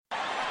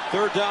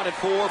Third down and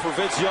 4 for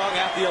Vince Young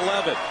at the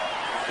 11.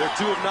 They're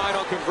 2 of 9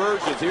 on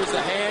conversions. Here's the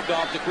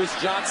handoff to Chris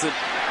Johnson.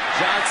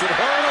 Johnson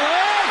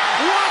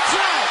hurdling. Watch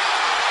out!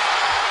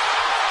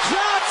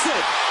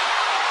 Johnson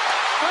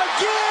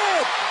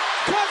again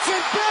cuts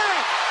it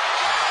back.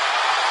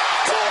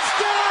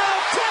 Touchdown,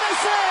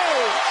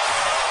 Tennessee!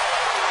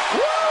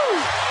 Woo!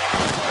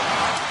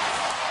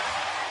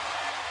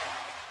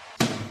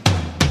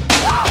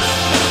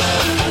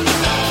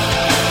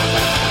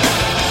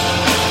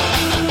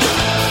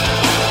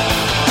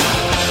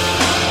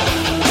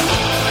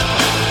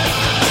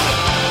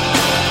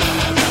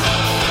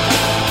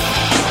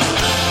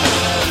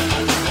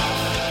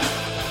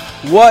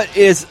 What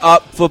is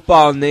up,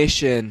 Football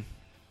Nation?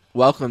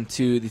 Welcome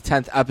to the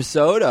 10th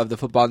episode of the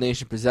Football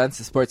Nation Presents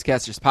the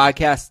Sportscasters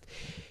Podcast.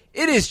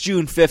 It is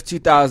June 5th,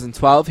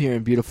 2012, here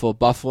in beautiful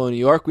Buffalo, New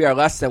York. We are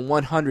less than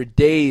 100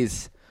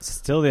 days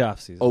still the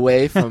offseason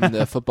away from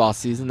the football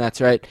season.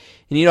 That's right.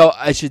 And we'll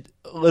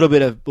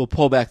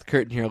pull back the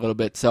curtain here a little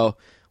bit. So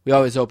we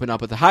always open up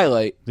with a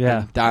highlight.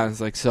 Yeah. And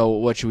Don's like, so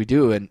what should we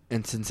do? And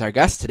since our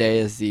guest today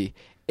is the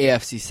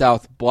AFC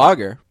South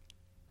blogger,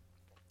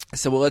 I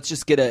said, well, let's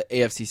just get an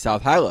AFC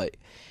South highlight.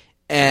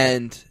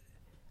 And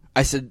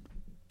I said,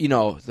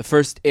 the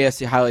first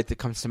AFC highlight that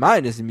comes to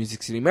mind is the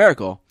Music City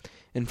Miracle.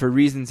 And for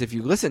reasons, if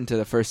you listen to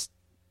the first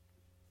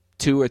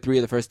 2 or 3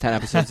 of the first 10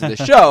 episodes of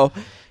the show,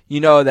 you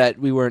know that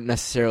we weren't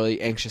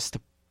necessarily anxious to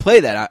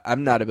play that.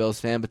 I'm not a Bills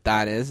fan, but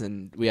Don is,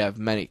 and we have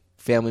many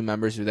family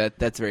members who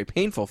that's very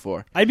painful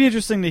for. I'd be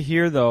interesting to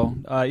hear, though,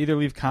 either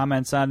leave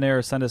comments on there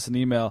or send us an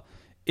email.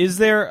 Is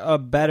there a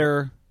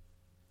better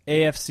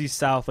AFC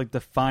South,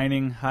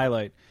 defining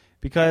highlight?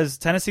 Because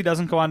Tennessee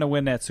doesn't go on to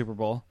win that Super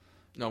Bowl.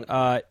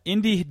 No.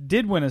 Indy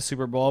did win a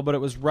Super Bowl, but it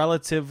was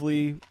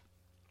relatively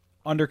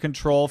under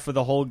control for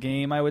the whole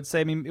game, I would say.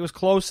 I mean, it was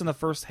close in the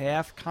first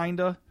half, kind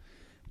of,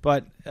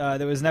 but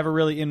there was never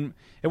really in.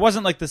 It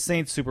wasn't like the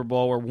Saints Super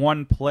Bowl where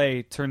one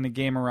play turned the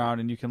game around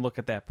and you can look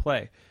at that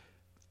play.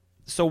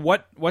 So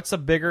what's a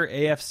bigger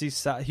AFC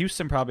South?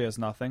 Houston probably has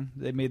nothing.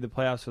 They made the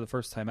playoffs for the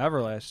first time ever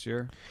last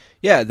year.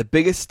 Yeah, the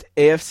biggest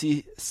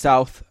AFC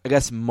South, I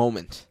guess,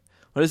 moment.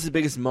 What is the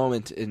biggest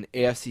moment in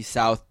AFC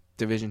South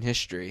division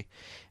history?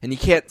 And you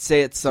can't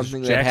say it's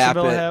something that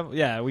happened.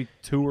 Week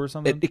 2 or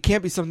something. It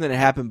can't be something that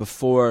happened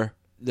before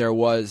there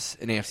was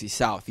an AFC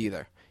South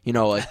either.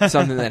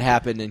 Something that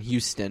happened in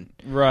Houston,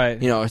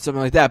 right? Or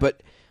something like that.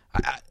 But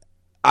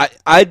I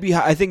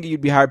think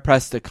you'd be hard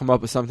pressed to come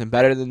up with something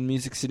better than the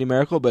Music City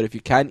Miracle. But if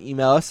you can,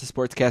 email us at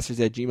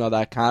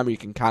sportscasters@gmail.com, or you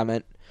can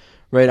comment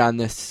right on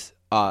this,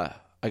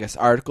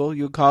 article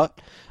you would call it.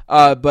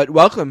 But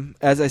welcome,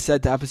 as I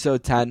said, to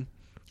episode 10.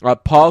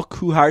 Paul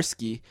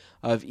Kuharski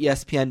of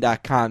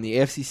ESPN.com, the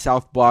AFC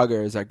South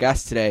blogger, is our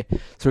guest today.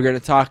 So we're going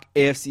to talk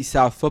AFC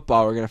South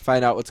football. We're going to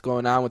find out what's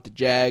going on with the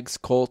Jags,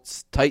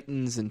 Colts,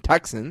 Titans, and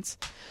Texans.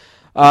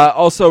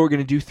 Also, we're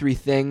going to do 3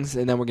 things,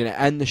 and then we're going to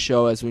end the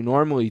show as we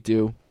normally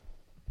do,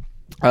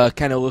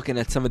 kind of looking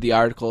at some of the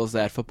articles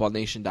at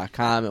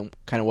footballnation.com and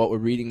kind of what we're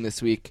reading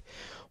this week.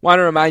 Want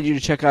to remind you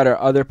to check out our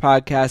other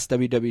podcast,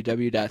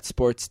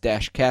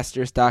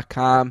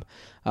 www.sports-casters.com.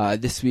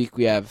 This week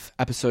we have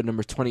episode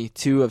number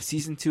 22 of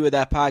season 2 of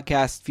that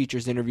podcast.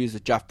 Features interviews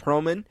with Jeff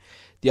Pearlman,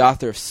 the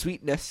author of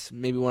Sweetness,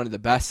 maybe one of the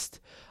best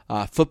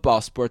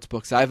football sports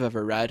books I've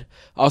ever read.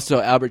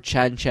 Also, Albert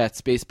Chen chats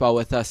baseball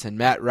with us, and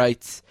Matt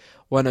Wrights,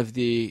 one of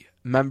the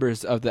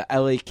members of the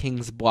LA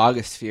Kings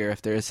blogosphere,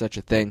 if there is such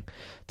a thing,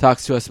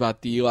 talks to us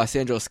about the Los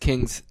Angeles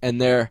Kings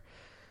and their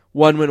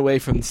 1 win away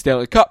from the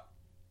Stanley Cup.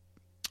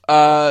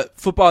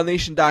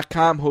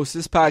 FootballNation.com hosts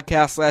this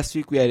podcast. Last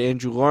week we had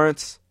Andrew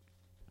Lawrence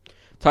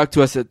talk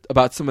to us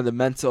about some of the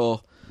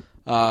mental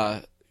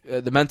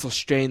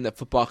strain that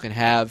football can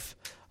have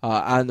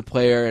on the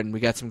player, and we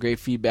got some great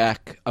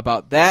feedback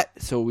about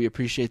that, so we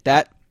appreciate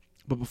that.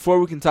 But before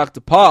we can talk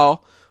to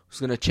Paul, who's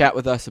going to chat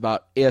with us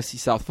about AFC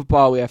South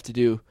football, we have to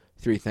do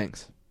 3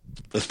 things.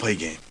 Let's play a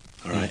game,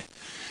 all right?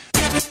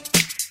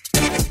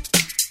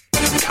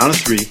 Count of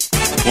 3. 1.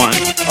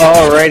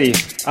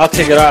 Alrighty, I'll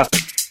kick it off.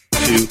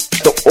 2.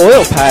 The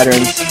oil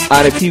patterns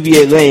on a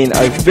PBA lane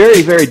are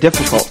very, very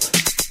difficult.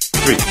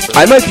 3.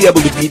 I might be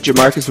able to beat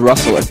Jamarcus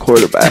Russell at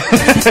quarterback.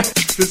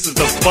 This is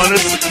the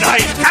funnest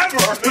night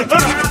ever!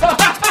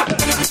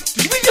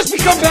 Did we just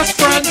become best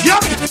friends?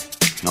 Yep!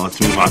 Now let's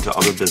move on to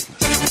other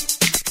business.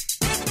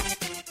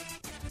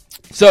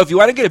 So if you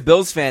want to get a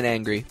Bills fan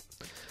angry,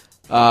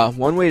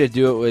 one way to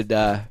do it would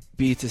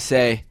be to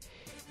say,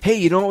 hey,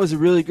 you know what was a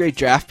really great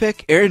draft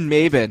pick? Aaron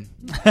Maben.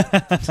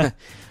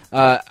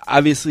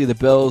 Obviously, the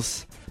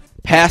Bills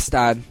passed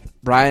on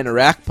Brian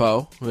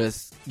Orakpo, who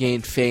has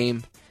gained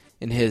fame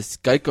in his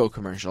Geico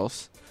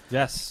commercials.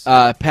 Yes.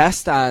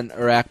 Passed on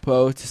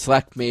Orakpo to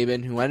select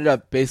Maben, who ended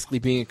up basically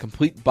being a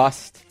complete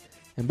bust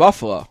in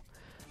Buffalo.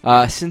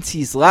 Since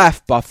he's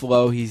left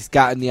Buffalo, he's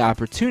gotten the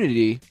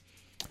opportunity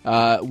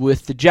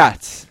with the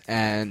Jets,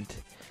 and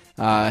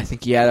I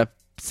think he had a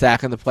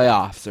sack in the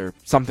playoffs or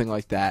something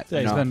like that.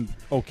 Yeah, he's been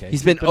okay.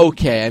 He's been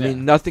okay. I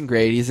mean, nothing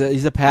great. He's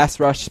a pass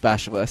rush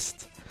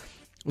specialist.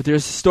 But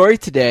there's a story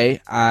today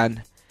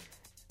on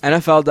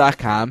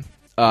NFL.com,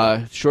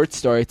 short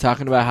story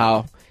talking about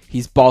how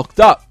he's bulked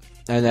up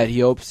and that he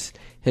hopes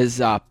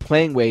his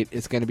playing weight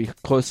is going to be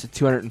close to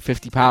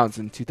 250 pounds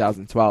in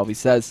 2012. He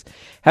says,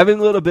 having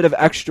a little bit of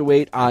extra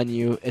weight on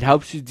you, it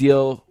helps you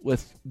deal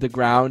with the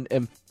ground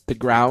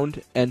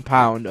and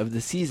pound of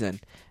the season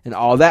and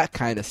all that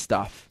kind of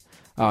stuff.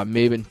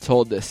 Maven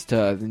told this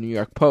to the New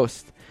York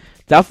Post.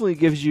 Definitely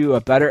gives you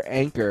a better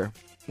anchor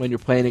when you're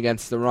playing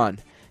against the run.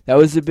 That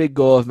was a big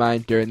goal of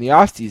mine during the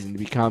offseason, to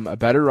become a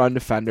better run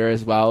defender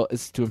as well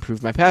as to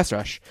improve my pass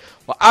rush.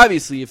 Well,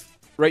 obviously, if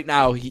right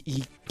now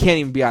he can't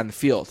even be on the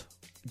field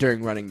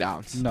during running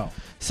downs. No.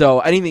 So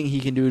anything he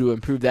can do to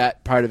improve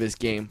that part of his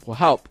game will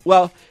help.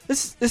 Well,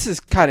 this is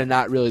kind of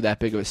not really that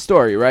big of a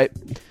story, right?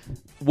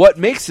 What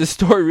makes this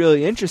story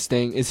really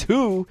interesting is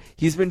who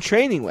he's been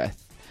training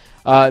with.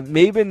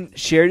 Maven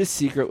shared his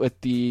secret with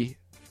the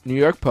New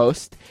York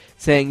Post,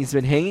 saying he's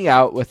been hanging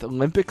out with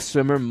Olympic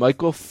swimmer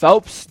Michael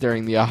Phelps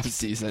during the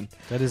offseason.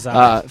 That is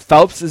odd.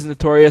 Phelps is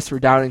notorious for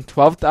downing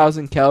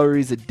 12,000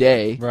 calories a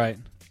day. Right.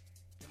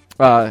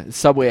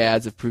 Subway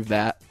ads have proved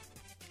that.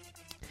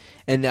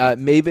 And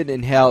Maven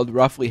inhaled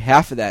roughly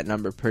half of that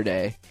number per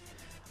day,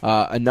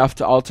 enough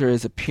to alter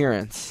his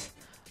appearance.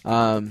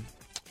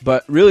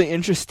 But really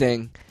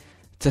interesting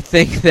to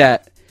think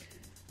that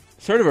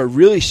sort of a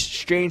really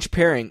strange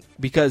pairing,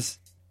 because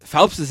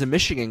Phelps is a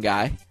Michigan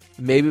guy.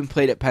 Maven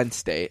played at Penn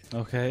State.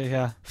 Okay,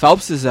 yeah.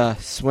 Phelps is a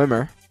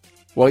swimmer,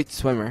 white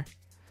swimmer.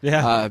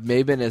 Yeah.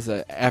 Maven is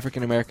an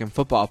African-American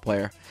football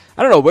player.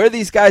 I don't know where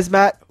these guys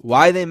met,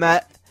 why they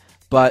met,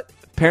 but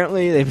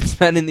apparently they've been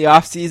spending the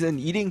off-season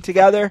eating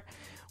together,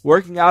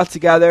 working out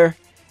together,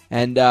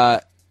 and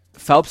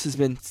Phelps has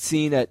been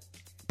seen at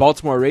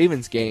Baltimore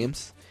Ravens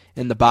games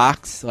in the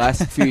box the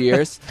last few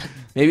years.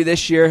 Maybe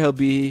this year he'll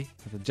be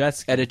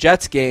at a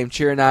Jets game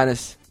cheering on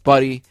his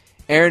buddy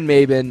Aaron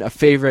Maven, a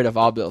favorite of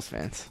all Bills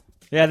fans.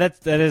 Yeah,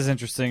 that is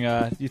interesting.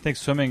 You think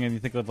swimming and you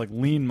think of like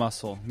lean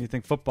muscle. You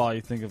think football,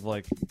 you think of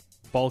like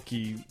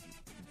bulky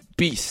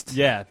beast.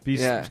 Yeah,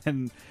 beast. Yeah.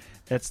 And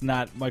that's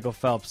not Michael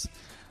Phelps.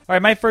 All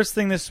right, my first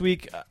thing this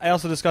week, I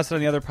also discussed it on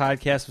the other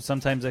podcast, but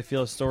sometimes I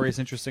feel a story is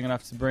interesting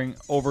enough to bring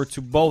over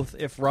to both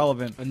if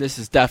relevant. And this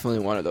is definitely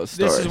one of those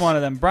stories. This is one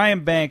of them.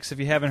 Brian Banks, if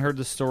you haven't heard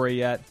the story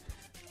yet,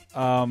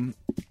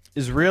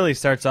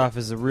 starts off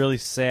as a really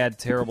sad,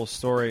 terrible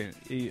story.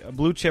 A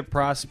blue chip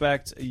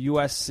prospect, a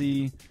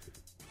USC,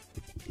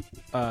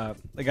 the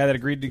guy that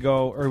agreed to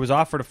go, or was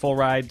offered a full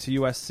ride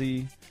to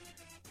USC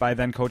by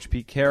then Coach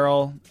Pete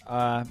Carroll,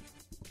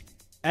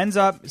 ends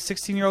up,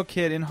 16-year-old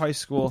kid in high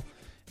school,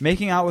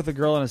 making out with a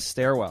girl in a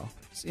stairwell.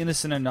 It's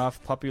innocent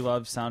enough, puppy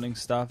love sounding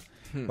stuff.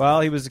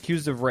 Well, he was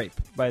accused of rape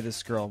by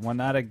this girl,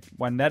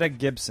 Juanetta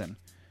Gibson.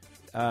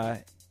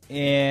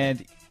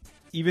 And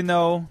even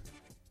though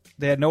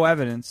they had no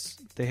evidence,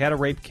 they had a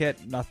rape kit.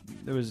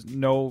 There was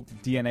no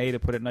DNA, to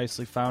put it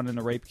nicely, found in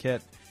the rape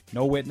kit.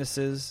 No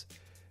witnesses.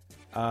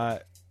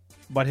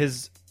 But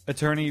his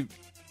attorney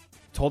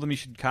told him he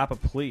should cop a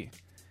plea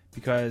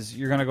because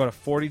you're going to go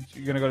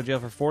to jail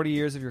for 40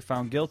 years if you're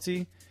found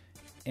guilty,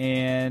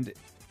 and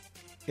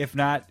if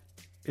not,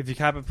 if you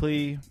cop a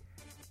plea,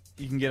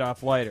 you can get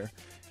off lighter.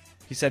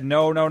 He said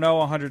no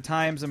 100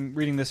 times. I'm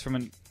reading this from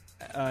an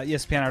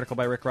ESPN article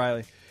by Rick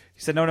Riley.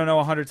 He said no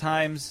 100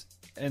 times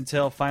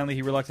until finally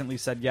he reluctantly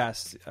said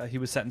yes. He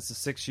was sentenced to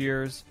 6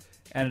 years,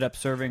 ended up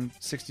serving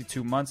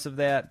 62 months of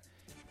that,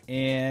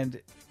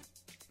 and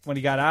when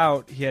he got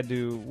out, he had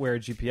to wear a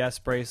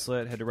GPS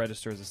bracelet, had to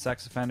register as a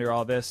sex offender,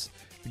 all this.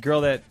 The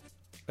girl that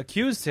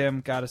accused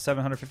him got a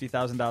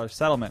 $750,000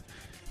 settlement.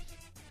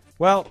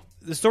 Well,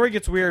 the story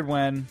gets weird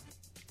when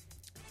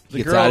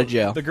He gets out of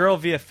jail. The girl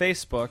via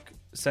Facebook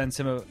sends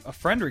him a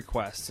friend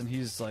request, and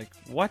he's like,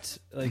 what?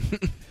 Like,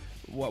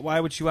 why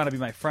would she want to be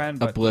my friend?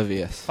 But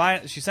oblivious.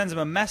 She sends him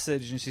a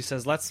message, and she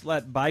says, let's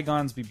let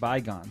bygones be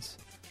bygones.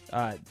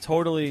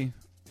 Totally,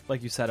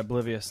 like you said,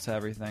 oblivious to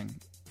everything.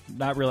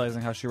 Not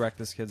realizing how she wrecked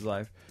this kid's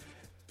life.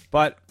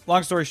 But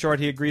long story short,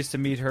 he agrees to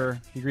meet her.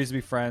 He agrees to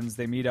be friends.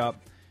 They meet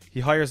up. He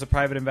hires a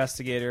private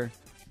investigator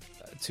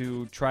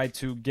to try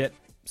to get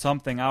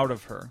something out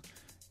of her.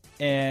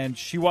 And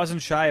she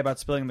wasn't shy about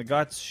spilling the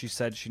guts. She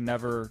said she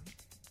never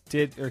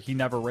did, or he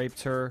never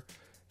raped her.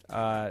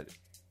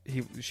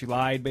 She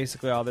lied,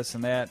 basically, all this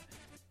and that.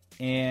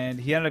 And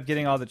he ended up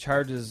getting all the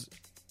charges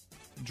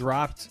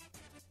dropped,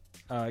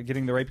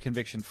 getting the rape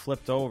conviction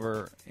flipped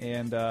over,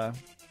 and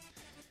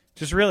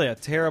just really a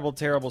terrible,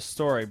 terrible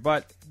story.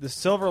 But the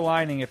silver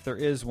lining, if there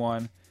is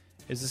one,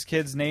 is this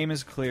kid's name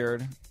is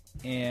cleared,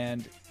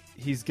 and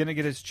he's going to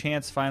get his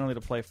chance finally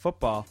to play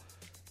football,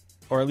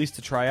 or at least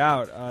to try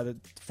out. The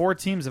 4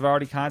 teams have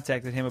already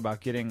contacted him about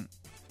getting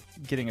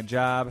a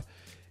job.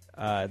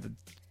 The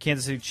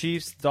Kansas City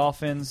Chiefs,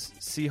 Dolphins,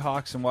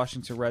 Seahawks, and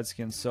Washington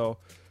Redskins. So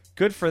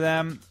good for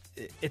them.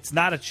 It's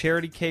not a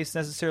charity case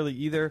necessarily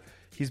either.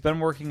 He's been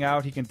working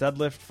out. He can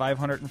deadlift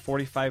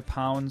 545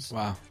 pounds.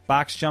 Wow.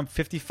 Box jump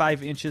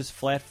 55 inches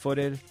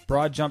flat-footed.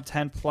 Broad jump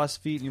 10-plus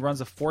feet. And he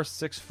runs a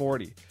 4.6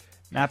 40.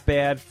 Not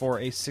bad for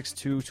a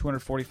 6'2",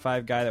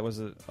 245 guy that was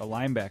a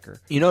linebacker.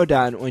 You know,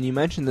 Don, when you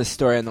mentioned this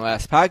story on the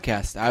last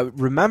podcast, I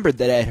remembered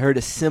that I had heard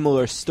a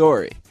similar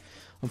story.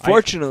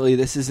 Unfortunately,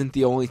 this isn't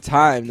the only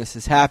time this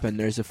has happened.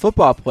 There's a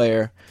football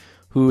player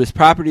who is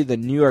property of the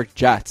New York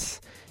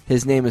Jets.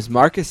 His name is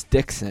Marcus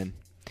Dixon.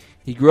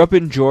 He grew up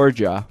in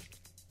Georgia,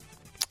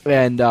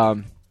 and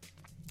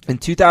in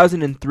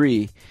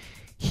 2003,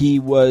 he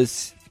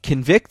was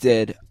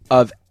convicted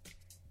of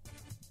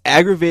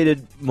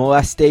aggravated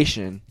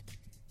molestation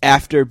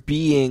after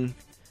being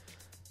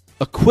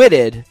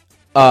acquitted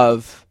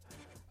of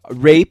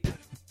rape,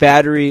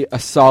 battery,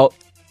 assault,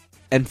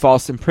 and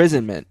false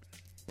imprisonment.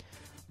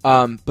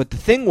 But the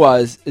thing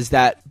is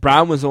that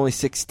Brown was only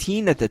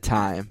 16 at the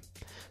time.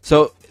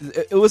 So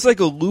it was like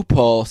a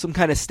loophole, some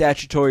kind of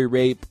statutory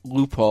rape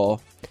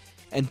loophole.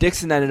 And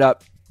Dixon ended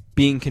up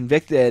being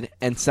convicted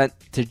and sent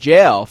to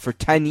jail for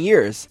 10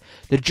 years.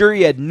 The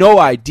jury had no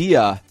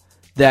idea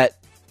that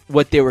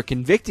what they were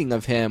convicting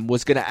of him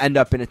was going to end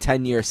up in a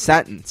 10-year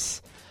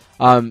sentence.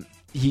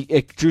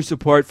 It drew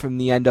support from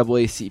the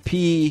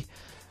NAACP.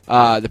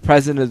 The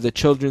president of the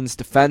Children's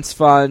Defense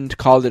Fund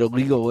called it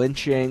illegal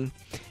lynching.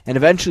 And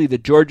eventually the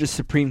Georgia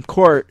Supreme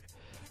Court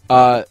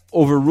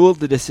overruled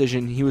the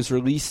decision. He was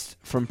released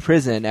from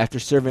prison after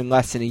serving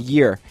less than a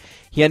year.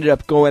 He ended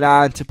up going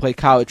on to play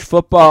college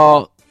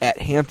football at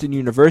Hampton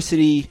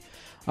University,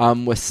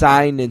 was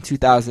signed in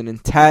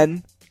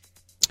 2010.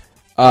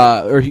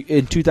 Or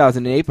in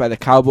 2008 by the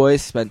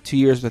Cowboys, spent 2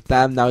 years with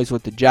them. Now he's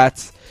with the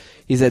Jets.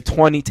 He's had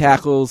 20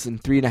 tackles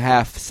and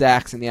 3.5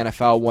 sacks in the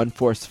NFL, 1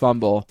 forced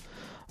fumble.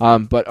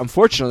 But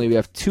unfortunately, we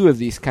have 2 of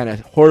these kind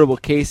of horrible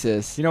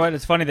cases. You know what?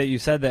 It's funny that you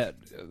said that.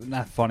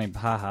 Not funny,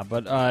 haha.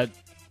 But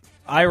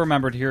I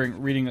remembered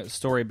reading a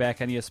story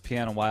back on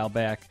ESPN a while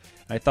back.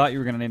 I thought you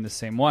were going to name the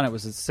same one. It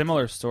was a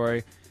similar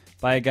story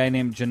by a guy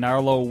named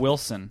Gennaro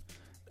Wilson.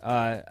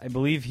 I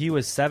believe he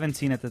was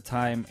 17 at the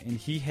time, and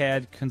he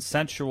had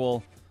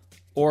consensual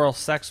oral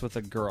sex with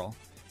a girl.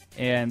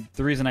 And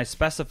the reason I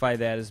specify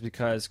that is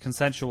because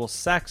consensual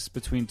sex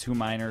between 2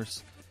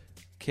 minors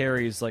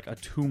carries like a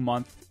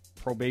 2-month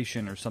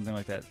probation or something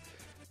like that.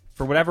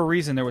 For whatever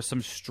reason, there was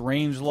some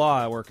strange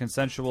law where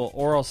consensual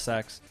oral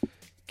sex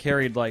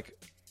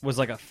was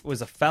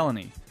a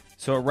felony.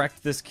 So it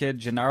wrecked this kid,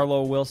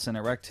 Gennaro Wilson.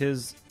 It wrecked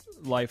his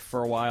life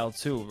for a while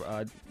too.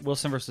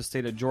 Wilson versus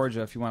State of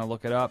Georgia, if you want to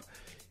look it up.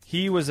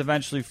 He was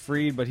eventually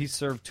freed, but he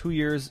served 2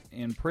 years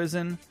in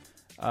prison.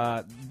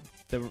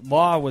 The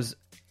law was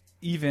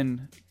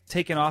even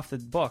taken off the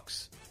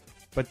books,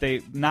 but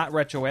not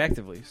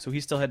retroactively. So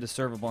he still had to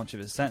serve a bunch of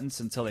his sentence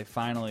until they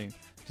finally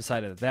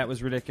decided that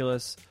was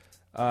ridiculous.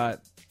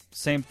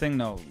 Same thing,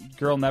 though.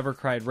 Girl never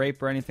cried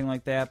rape or anything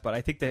like that, but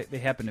I think they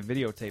happened to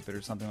videotape it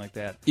or something like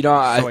that. You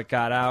know, so it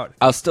got out.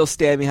 I'll still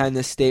stand behind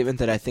this statement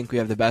that I think we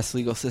have the best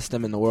legal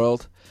system in the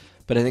world,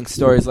 but I think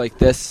stories like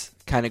this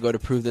kind of go to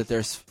prove that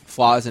there's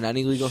flaws in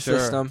any legal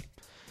system.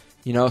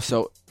 You know,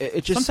 so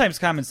it just... Sometimes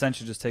common sense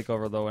should just take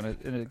over, though,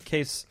 in a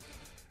case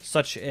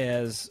such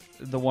as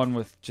the one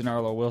with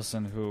Gennaro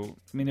Wilson, who,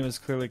 I mean, it was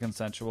clearly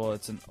consensual.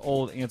 It's an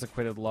old,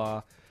 antiquated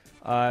law.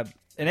 And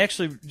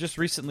actually, just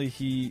recently,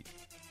 he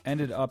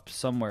ended up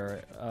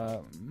somewhere.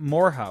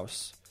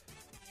 Morehouse.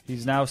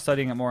 He's now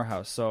studying at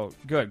Morehouse, so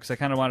good, because I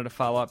kind of wanted to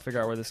follow up, figure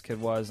out where this kid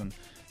was, and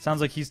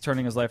sounds like he's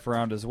turning his life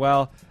around as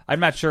well. I'm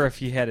not sure if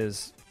he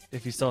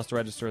still has to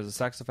register as a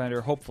sex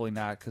offender. Hopefully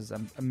not, because I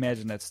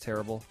imagine that's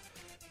terrible.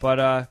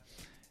 But,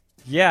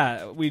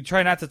 yeah, we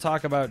try not to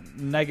talk about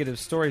negative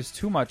stories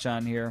too much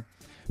on here.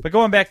 But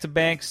going back to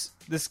Banks,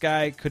 this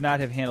guy could not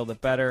have handled it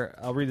better.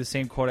 I'll read the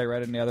same quote I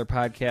read in the other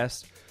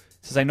podcast. It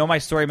says, "I know my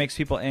story makes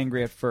people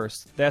angry at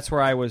first. That's where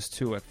I was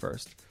too at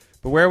first.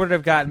 But where would it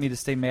have gotten me to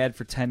stay mad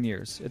for 10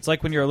 years? It's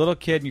like when you're a little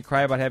kid and you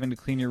cry about having to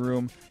clean your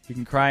room. You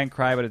can cry and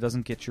cry, but it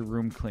doesn't get your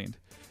room cleaned."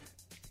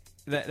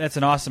 That's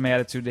an awesome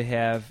attitude to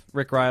have.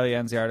 Rick Riley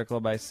ends the article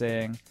by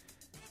saying,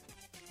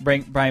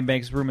 Brian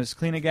Banks' room is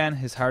clean again.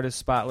 His heart is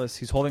spotless.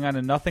 He's holding on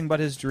to nothing but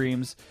his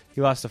dreams.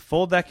 He lost a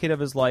full decade of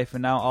his life,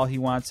 and now all he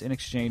wants in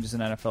exchange is an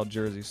NFL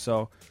jersey.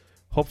 So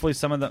hopefully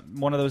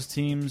one of those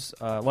teams,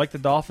 like the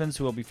Dolphins,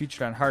 who will be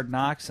featured on Hard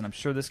Knocks, and I'm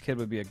sure this kid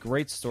would be a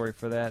great story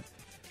for that.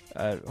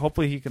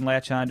 Hopefully he can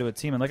latch on to a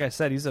team. And like I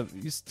said, he's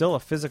still a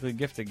physically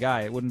gifted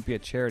guy. It wouldn't be a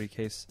charity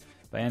case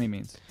by any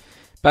means.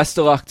 Best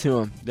of luck to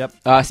him.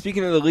 Yep.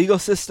 Speaking of the legal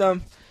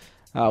system,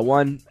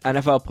 one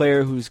NFL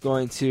player who's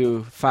going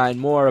to find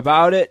more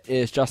about it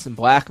is Justin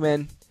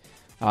Blackmon.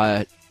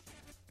 You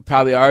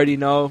probably already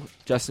know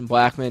Justin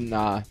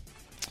Blackmon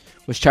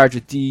was charged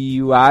with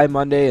DUI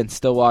Monday in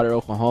Stillwater,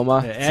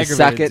 Oklahoma. Yeah, it's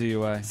aggravated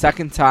DUI.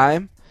 Second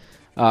time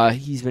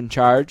he's been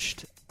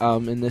charged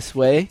in this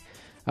way.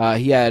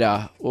 He had,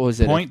 what was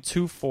it?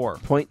 0.24.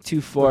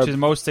 0.24. Which in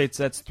most states,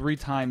 that's 3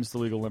 times the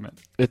legal limit.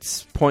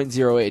 It's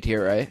 0.08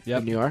 here, right? Yep.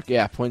 In New York?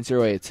 Yeah,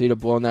 0.08. So he'd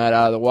have blown that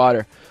out of the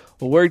water.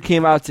 Well, word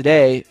came out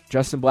today.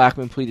 Justin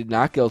Blackmon pleaded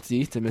not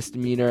guilty to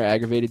misdemeanor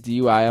aggravated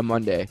DUI on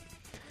Monday.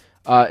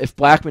 If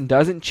Blackmon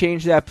doesn't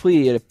change that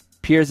plea, it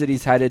appears that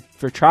he's headed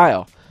for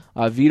trial.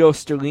 Vito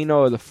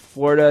Sterlino of the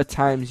Florida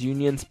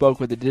Times-Union spoke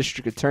with the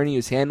district attorney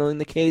who's handling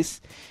the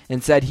case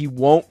and said he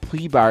won't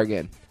plea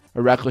bargain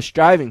a reckless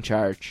driving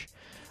charge.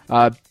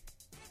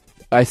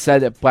 I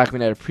said that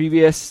Blackman had a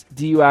previous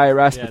DUI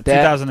arrest, Yeah, but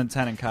that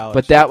 2010 in college.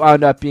 But that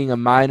wound up being a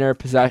minor in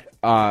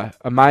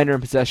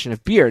possession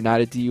of beer,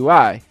 not a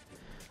DUI.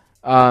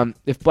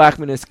 If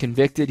Blackman is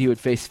convicted, he would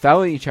face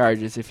felony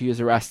charges if he was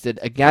arrested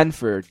again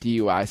for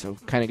DUI, so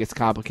it kind of gets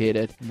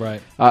complicated.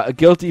 Right. A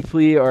guilty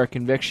plea or a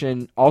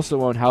conviction also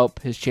won't help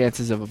his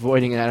chances of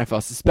avoiding an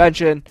NFL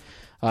suspension,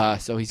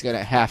 so he's going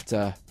to have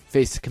to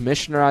face the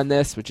commissioner on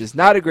this, which is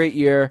not a great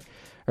year,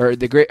 or a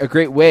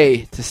great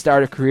way to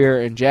start a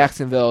career in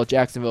Jacksonville.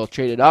 Jacksonville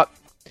traded up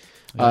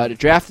to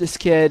draft this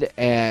kid,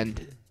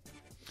 and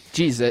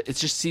geez, it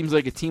just seems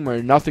like a team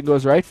where nothing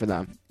goes right for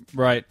them.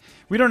 Right.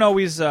 We don't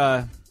always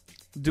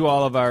do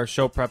all of our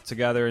show prep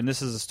together, and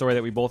this is a story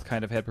that we both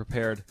kind of had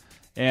prepared.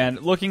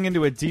 And looking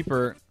into it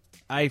deeper,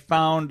 I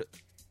found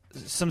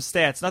some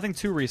stats, nothing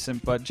too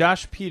recent, but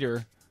Josh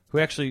Peter, who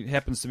actually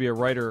happens to be a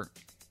writer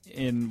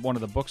in one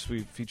of the books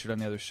we featured on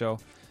the other show,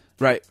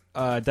 Right.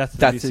 Death to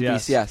That's the the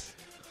BCS.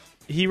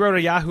 He wrote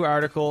a Yahoo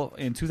article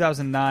in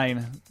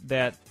 2009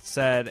 that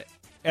said,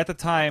 at the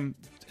time,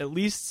 at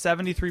least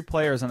 73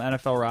 players on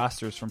NFL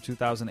rosters from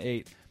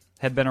 2008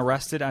 had been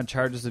arrested on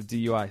charges of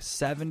DUI.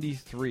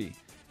 73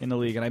 in the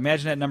league. And I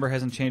imagine that number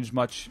hasn't changed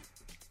much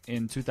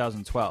in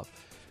 2012.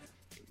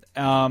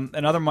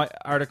 Another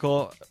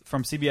article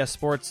from CBS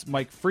Sports,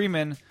 Mike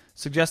Freeman,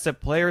 suggests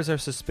that players are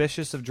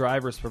suspicious of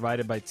drivers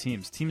provided by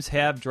teams. Teams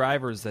have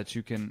drivers that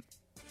you can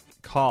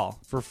call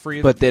for free.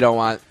 But they don't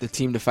want the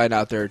team to find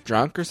out they're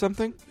drunk or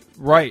something?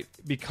 Right,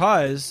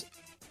 because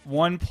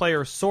one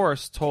player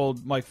source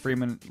told Mike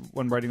Freeman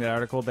when writing that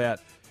article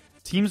that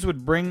teams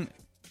would bring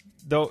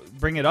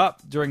it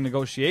up during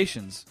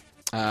negotiations.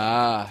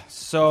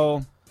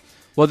 So,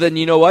 well, then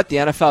you know what? The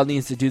NFL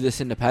needs to do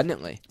this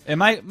independently. And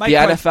my the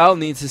NFL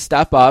needs to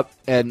step up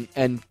and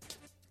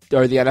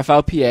or the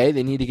NFLPA,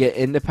 they need to get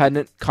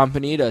independent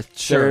company to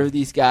serve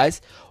these guys,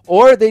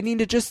 or they need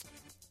to just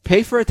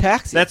pay for a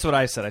taxi. That's what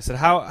I said. I said,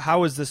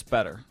 how is this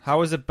better?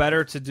 How is it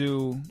better to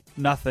do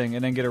nothing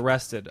and then get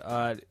arrested?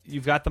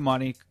 You've got the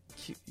money.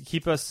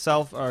 Keep a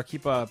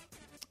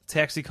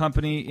taxi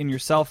company in your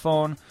cell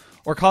phone,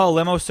 or call a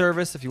limo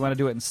service if you want to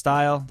do it in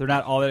style. They're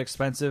not all that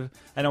expensive.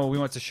 I know when we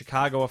went to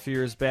Chicago a few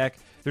years back,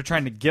 they're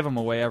trying to give them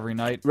away every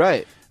night.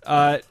 Right.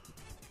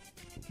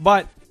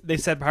 But they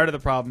said part of the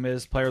problem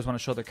is players want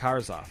to show their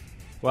cars off.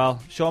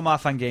 Well, show them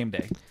off on game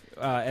day.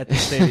 At the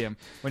stadium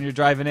when you're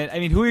driving in. I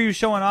mean, who are you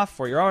showing off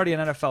for? You're already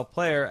an NFL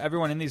player.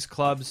 Everyone in these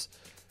clubs,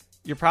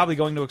 you're probably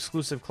going to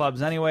exclusive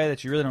clubs anyway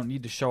that you really don't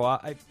need to show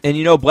off. And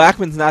you know,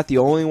 Blackman's not the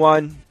only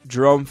one.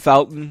 Jerome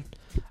Felton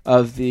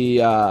of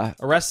the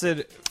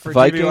arrested for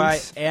Vikings.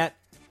 DUI at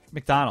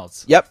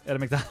McDonald's. Yep. At a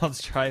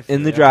McDonald's drive-thru.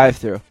 In the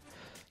drive-thru.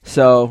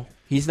 So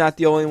he's not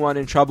the only one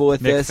in trouble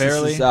with Nick this.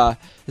 Fairley.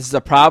 This is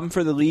a problem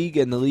for the league,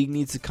 and the league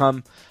needs to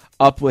come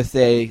up with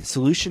a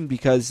solution,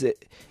 because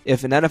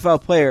if an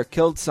NFL player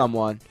killed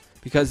someone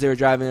because they were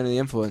driving under the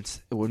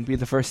influence, it wouldn't be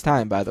the first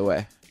time, by the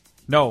way.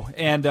 No,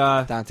 and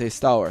Dante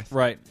Stallworth.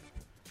 Right.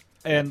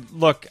 And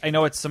look, I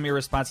know it's some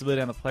irresponsibility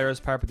on the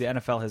player's part, but the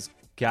NFL has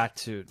got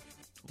to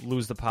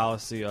lose the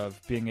policy of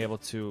being able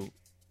to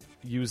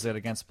use it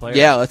against players.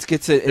 Yeah, let's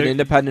get to an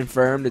independent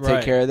firm to take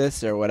Right. care of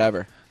this or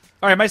whatever.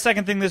 All right, my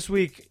second thing this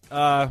week,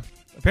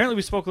 apparently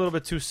we spoke a little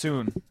bit too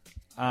soon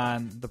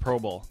on the Pro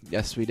Bowl.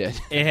 Yes, we did.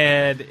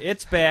 And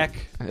it's back,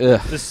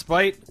 Ugh.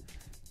 despite,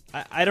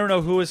 I don't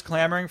know who is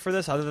clamoring for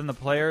this other than the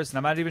players, and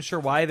I'm not even sure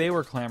why they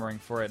were clamoring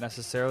for it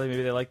necessarily.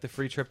 Maybe they like the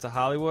free trip to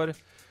Hollywood.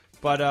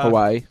 But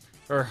Hawaii.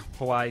 Or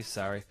Hawaii,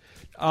 sorry.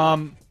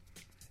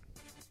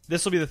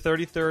 This will be the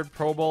 33rd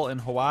Pro Bowl in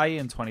Hawaii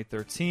in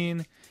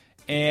 2013.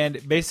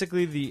 And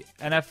basically the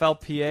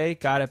NFLPA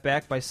got it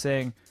back by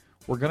saying,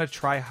 we're going to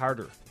try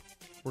harder.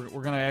 We're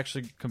going to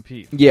actually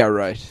compete. Yeah,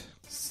 right.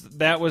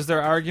 That was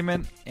their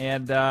argument,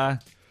 and I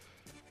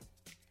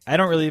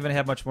don't really even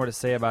have much more to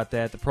say about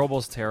that. The Pro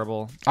Bowl's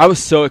terrible. I was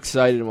so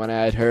excited when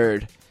I had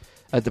heard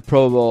that the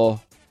Pro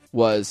Bowl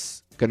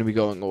was going to be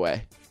going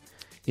away.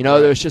 You know,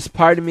 there was just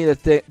part of me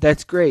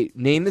that's great.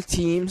 Name the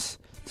teams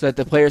so that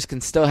the players can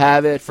still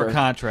have it For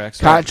contracts.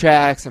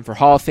 contracts and for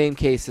Hall of Fame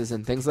cases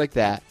and things like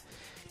that.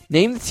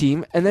 Name the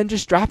team and then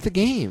just drop the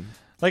game.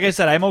 Like I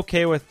said, I'm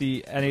okay with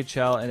the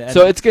NHL. And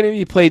So it's going to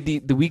be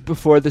played the week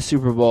before the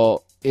Super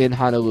Bowl in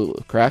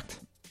Honolulu, correct?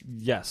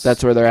 yes.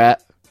 That's where they're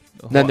at?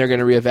 Then they're going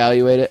to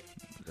reevaluate it?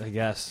 I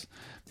guess.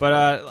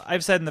 But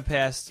I've said in the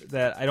past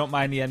that I don't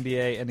mind the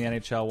NBA and the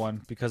NHL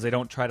one because they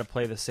don't try to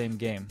play the same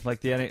game. Like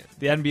the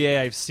NBA,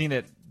 I've seen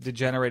it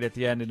degenerate at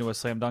the end into a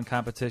slam dunk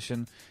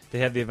competition. They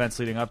have the events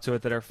leading up to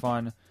it that are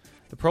fun.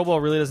 The Pro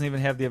Bowl really doesn't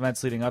even have the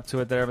events leading up to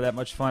it that are that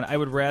much fun. I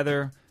would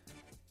rather,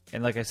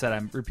 and like I said,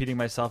 I'm repeating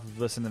myself if you've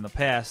listened in the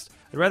past,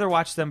 I'd rather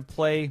watch them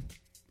play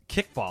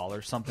kickball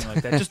or something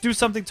like that. Just do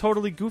something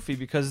totally goofy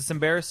because it's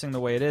embarrassing the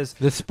way it is.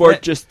 The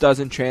sport just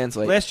doesn't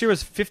translate. Last year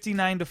was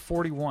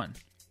 59-41.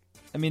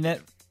 I mean,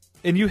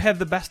 and you have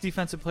the best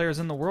defensive players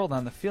in the world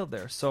on the field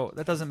there, so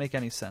that doesn't make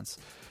any sense.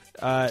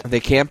 They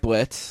can't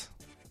blitz,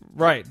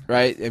 Right.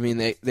 right? I mean,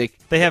 they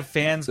have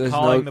fans There's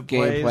calling no the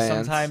game plays plans.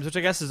 sometimes, which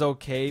I guess is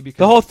okay because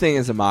the whole thing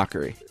is a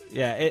mockery.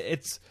 yeah,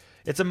 it's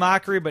a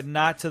mockery, but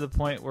not to the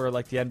point where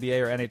like the NBA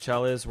or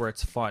NHL is, where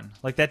it's fun.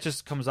 Like that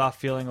just comes off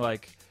feeling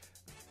like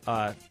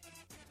a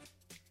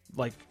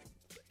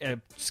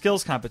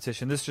skills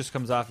competition. This just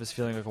comes off as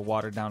feeling like a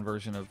watered down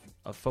version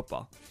of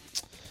football.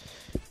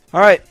 All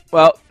right,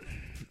 well,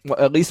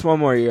 at least one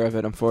more year of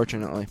it,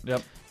 unfortunately.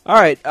 Yep. All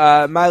right,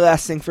 my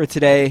last thing for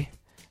today.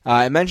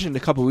 I mentioned a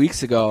couple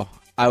weeks ago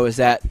I was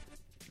at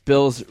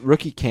Bill's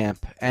rookie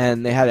camp,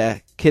 and they had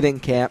a kid in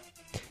camp.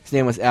 His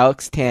name was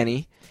Alex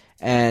Tanney,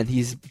 and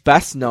he's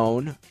best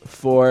known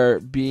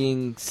for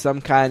being some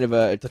kind of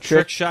a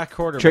Trick shot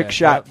quarterback. trick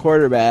shot Yep.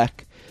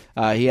 quarterback.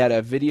 He had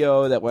a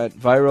video that went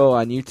viral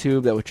on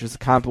YouTube, which was a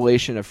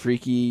compilation of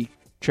freaky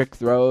trick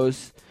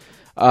throws,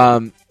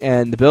 and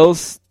the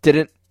Bills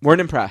weren't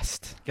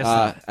impressed. Guess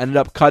not. Ended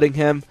up cutting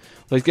him.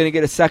 Well, he's going to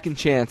get a second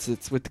chance.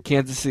 It's with the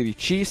Kansas City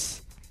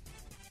Chiefs.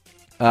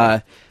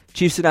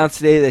 Chiefs announced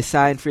today they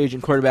signed free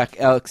agent quarterback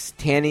Alex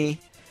Tanney.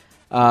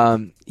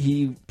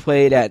 He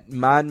played at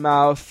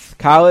Monmouth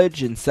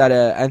College and set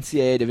a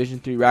NCAA Division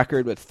III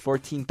record with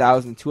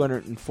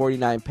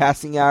 14,249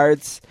 passing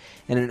yards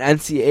and an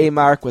NCAA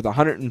mark with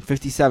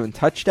 157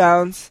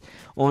 touchdowns.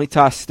 Only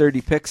tossed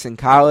 30 picks in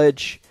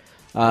college.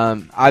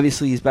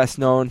 Obviously, he's best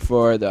known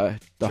for the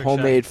Trick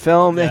homemade shot.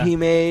 film that Yeah. he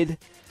made.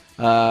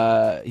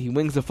 He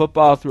wings the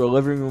football through a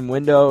living room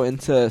window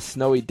into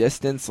snowy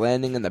distance,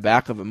 landing in the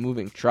back of a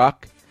moving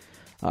truck.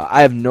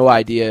 I have no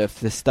idea if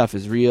this stuff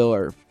is real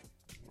or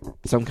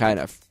some kind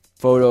of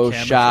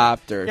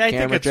photoshopped or Yeah, I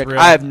camera think it's trick. real.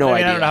 I have no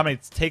idea. I don't know how many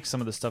takes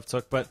some of the stuff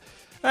took, but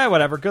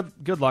whatever.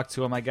 Good luck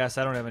to him, I guess.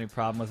 I don't have any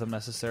problem with him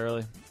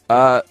necessarily.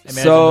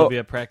 Imagine he'll be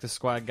a practice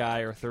squad guy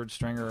or third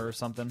stringer or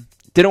something.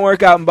 Didn't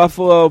work out in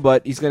Buffalo,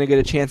 but he's going to get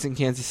a chance in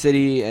Kansas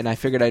City, and I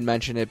figured I'd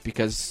mention it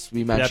because we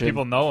Yeah, mentioned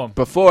people know him.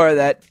 before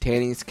that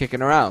Tanney's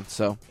kicking around.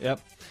 So Yep.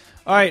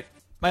 All right,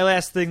 my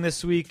last thing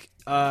this week.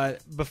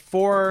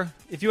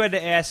 If you had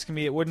to ask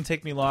me, it wouldn't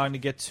take me long to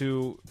get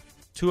to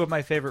two of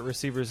my favorite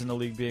receivers in the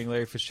league being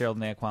Larry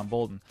Fitzgerald and Anquan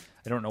Bolden.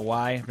 I don't know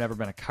why. I've never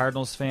been a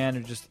Cardinals fan.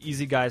 They're just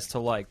easy guys to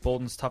like.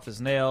 Bolden's tough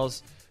as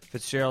nails.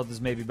 Fitzgerald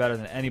is maybe better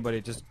than anybody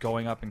at just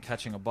going up and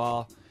catching a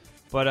ball.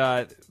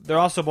 But they're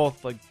also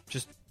both like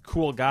just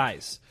cool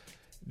guys.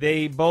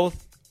 They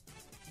both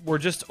were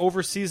just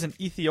overseas in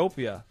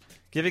Ethiopia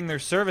giving their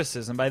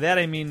services, and by that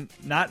I mean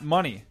not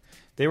money.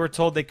 They were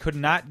told they could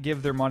not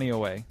give their money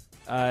away.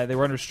 They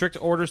were under strict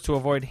orders to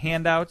avoid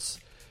handouts.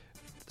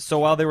 So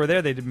while they were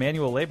there, they did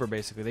manual labor,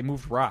 basically. They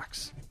moved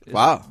rocks.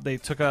 Wow. They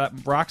took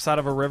rocks out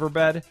of a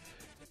riverbed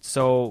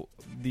so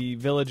the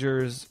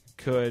villagers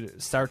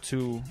could start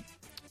to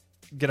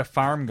get a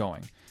farm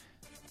going.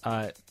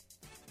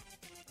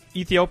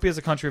 Ethiopia is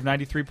a country of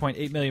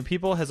 93.8 million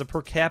people, has a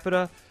per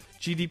capita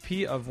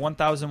GDP of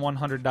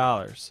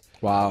 $1,100.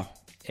 wow.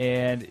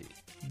 And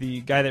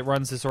the guy that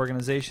runs this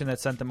organization that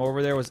sent them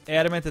over there was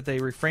adamant that they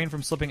refrain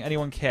from slipping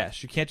anyone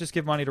cash. You can't just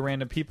give money to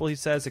random people, he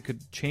says. It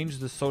could change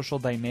the social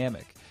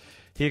dynamic.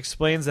 He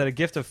explains that a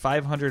gift of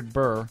 500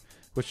 birr,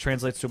 which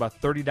translates to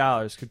about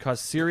 $30, could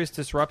cause serious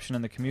disruption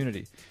in the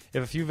community.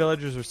 If a few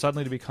villagers were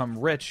suddenly to become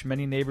rich,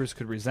 many neighbors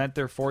could resent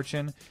their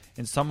fortune,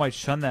 and some might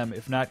shun them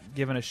if not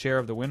given a share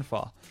of the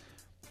windfall.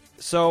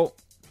 So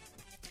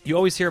you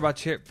always hear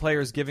about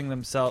players giving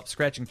themselves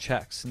scratching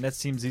checks, and that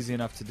seems easy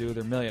enough to do.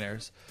 They're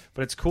millionaires.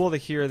 But it's cool to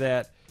hear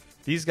that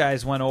these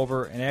guys went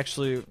over and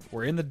actually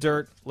were in the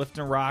dirt,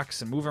 lifting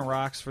rocks and moving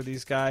rocks for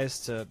these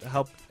guys to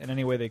help in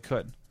any way they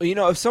could. Well, you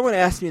know, if someone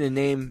asked me to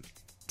name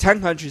 10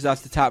 countries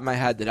off the top of my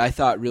head that I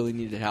thought really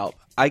needed help,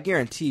 I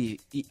guarantee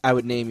I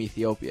would name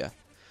Ethiopia.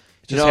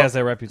 It just has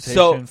that reputation.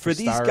 So for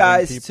these starving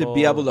guys people. to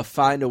be able to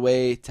find a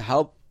way to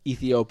help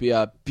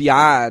Ethiopia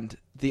beyond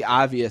the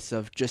obvious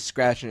of just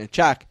scratching a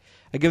check,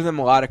 I give them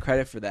a lot of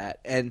credit for that.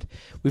 And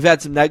we've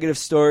had some negative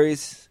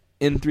stories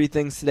in Three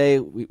Things today.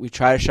 We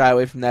try to shy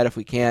away from that if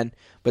we can,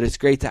 but it's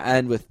great to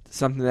end with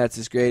something that's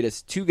as great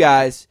as two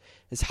guys,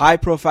 as high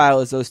profile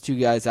as those two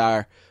guys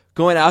are,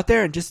 going out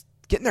there and just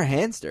getting their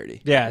hands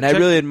dirty. Yeah, and I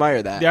really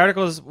admire that. The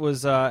article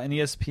was an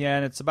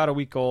ESPN. It's about a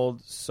week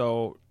old,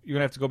 so you're going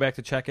to have to go back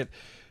to check it.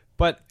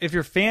 But if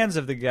you're fans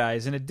of the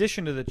guys, in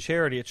addition to the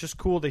charity, it's just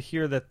cool to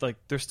hear that like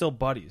they're still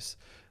buddies.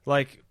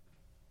 Like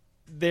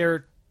they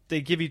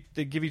give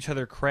each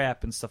other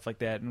crap and stuff like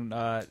that. And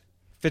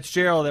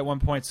Fitzgerald at one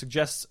point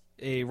suggests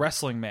a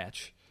wrestling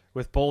match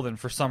with Bolden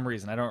for some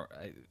reason. I don't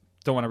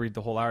want to read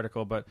the whole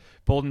article, but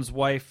Bolden's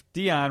wife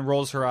Dion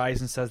rolls her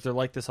eyes and says they're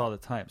like this all the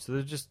time. So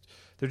they're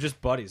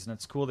just buddies, and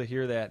it's cool to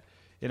hear that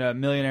in a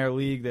millionaire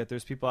league that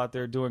there's people out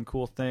there doing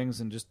cool things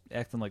and just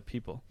acting like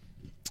people.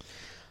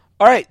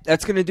 All right,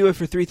 that's going to do it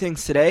for Three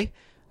Things today.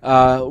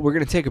 We're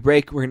going to take a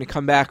break. We're going to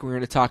come back. We're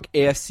going to talk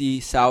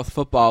AFC South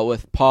football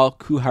with Paul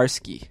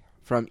Kuharski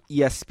from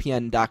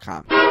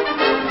ESPN.com.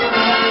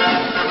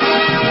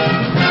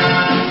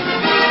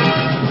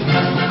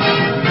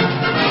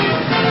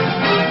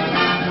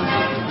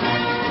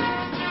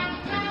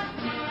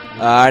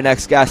 Our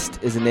next guest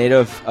is a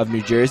native of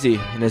New Jersey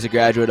and is a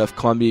graduate of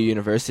Columbia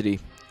University.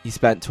 He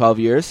spent 12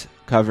 years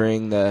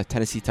covering the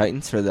Tennessee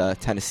Titans for the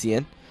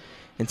Tennessean.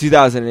 In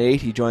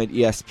 2008, he joined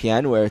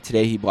ESPN, where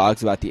today he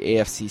blogs about the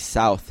AFC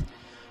South.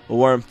 A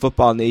warm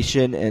football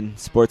nation and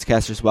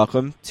sportscasters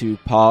welcome to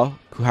Paul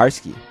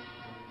Kuharsky.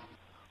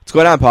 What's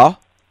going on, Paul?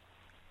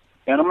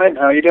 Gentlemen,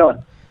 how are you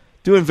doing?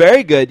 Doing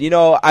very good. You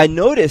know, I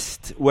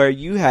noticed where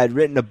you had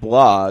written a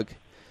blog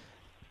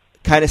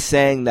kind of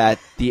saying that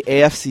the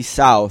AFC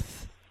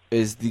South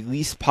is the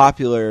least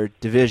popular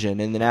division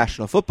in the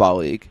National Football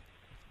League.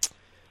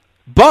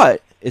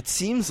 But it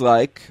seems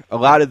like a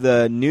lot of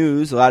the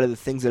news, a lot of the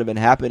things that have been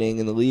happening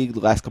in the league the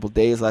last couple of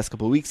days, last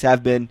couple of weeks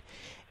have been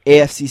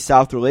AFC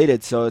South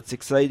related. So it's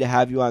exciting to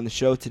have you on the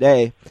show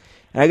today.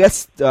 And I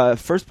guess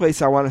first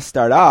place I want to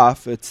start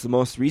off, it's the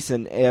most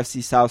recent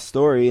AFC South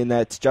story, and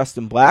that's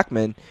Justin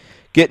Blackmon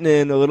getting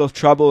in a little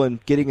trouble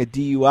and getting a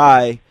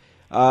DUI.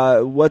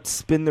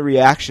 What's been the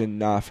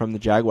reaction from the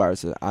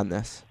Jaguars on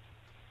this?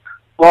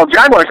 Well,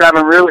 Jaguars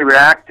haven't really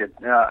reacted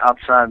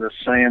outside of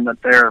saying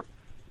that they're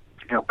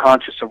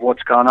conscious of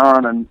what's gone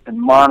on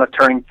and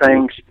monitoring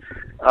things.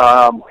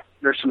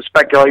 There's some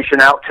speculation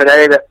out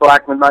today that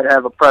Blackmon might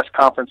have a press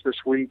conference this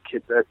week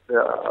that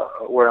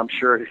where I'm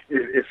sure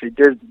if he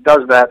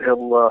does that,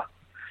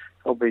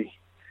 he'll be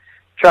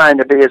trying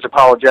to be as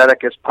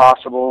apologetic as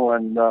possible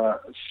and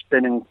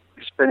spinning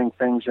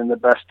things in the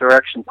best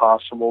direction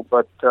possible.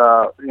 But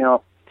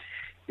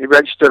he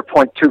registered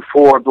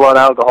 0.24 blood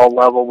alcohol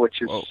level,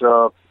 which is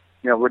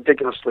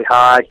ridiculously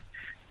high.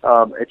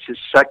 It's his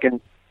second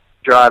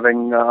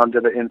driving under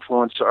the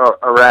influence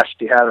arrest.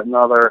 He had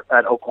another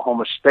at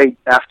Oklahoma State,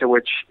 after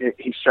which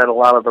he said a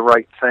lot of the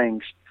right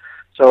things.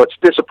 So it's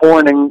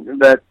disappointing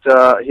that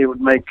he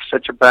would make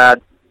such a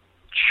bad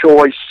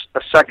choice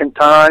a second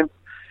time.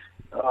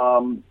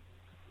 And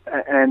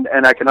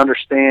I can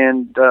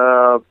understand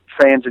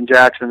fans in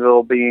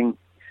Jacksonville being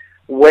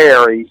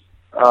wary.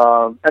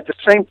 At the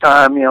same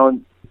time,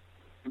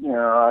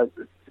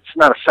 it's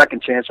not a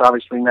second chance.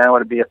 Obviously, now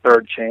it'd be a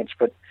third chance,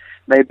 but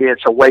maybe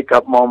it's a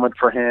wake-up moment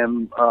for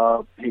him.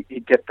 He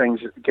gets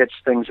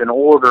things in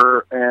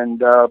order,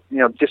 and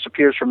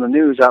disappears from the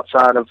news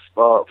outside of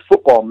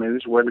football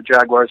news, where the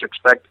Jaguars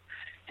expect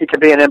he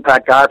could be an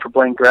impact guy for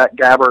Blaine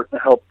Gabbert to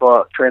help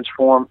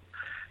transform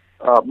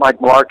Mike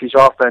Mularkey's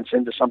offense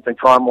into something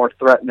far more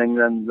threatening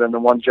than the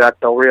one Jack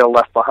Del Rio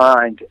left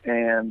behind,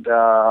 and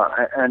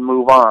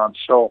move on.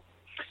 So,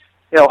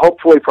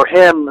 hopefully for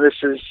him, this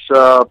is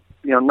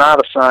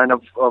not a sign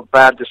of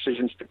bad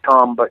decisions to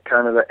come, but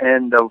kind of the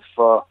end of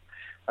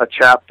a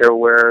chapter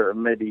where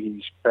maybe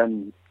he's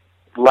been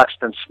less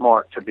than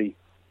smart, to be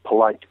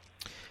polite.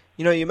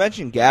 You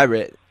mentioned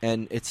Gabbert,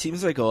 and it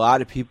seems like a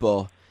lot of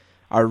people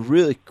are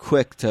really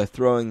quick to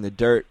throwing the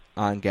dirt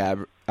on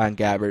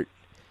Gabbert.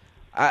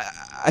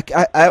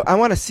 I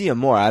want to see him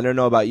more. I don't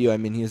know about you. I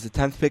mean, he was the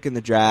 10th pick in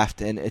the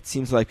draft, and it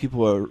seems like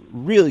people are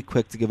really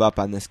quick to give up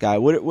on this guy.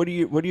 What are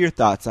your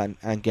thoughts on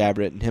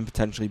Gabbert and him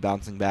potentially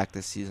bouncing back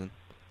this season?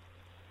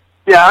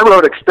 Yeah, I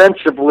wrote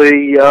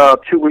extensively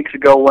 2 weeks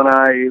ago when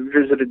I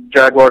visited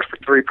Jaguars for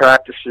 3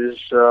 practices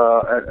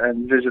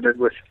and visited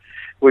with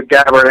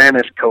Gabbert and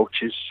his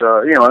coaches.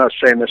 And I was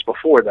saying this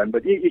before then,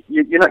 but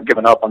you're not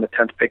giving up on the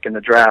 10th pick in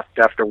the draft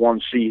after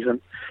one season.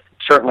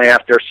 Certainly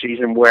after a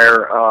season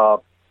where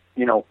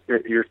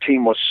your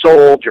team was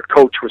sold, your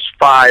coach was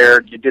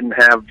fired, you didn't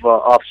have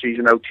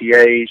off-season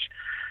OTAs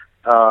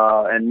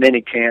and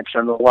mini camps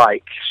and the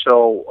like.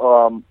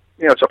 So,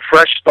 it's a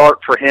fresh start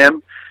for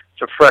him.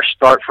 It's a fresh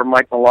start for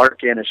Mike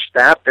Mularkey and his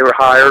staff. They were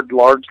hired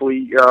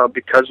largely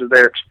because of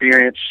their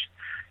experience.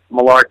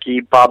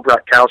 Mularkey, Bob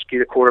Gronkowski,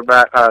 the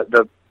quarterback,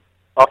 the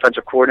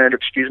offensive coordinator,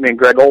 and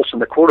Greg Olson,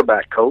 the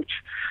quarterback coach,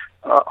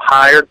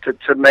 hired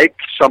to make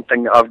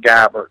something of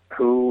Gabbert,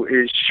 who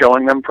is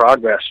showing them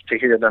progress, to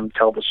hear them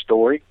tell the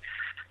story.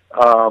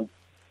 I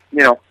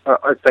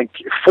think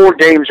 4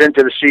 games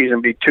into the season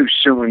would be too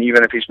soon,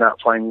 even if he's not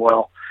playing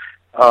well.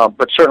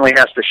 But certainly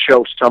has to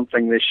show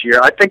something this year.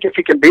 I think if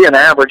he can be an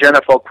average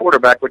NFL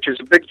quarterback, which is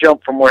a big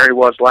jump from where he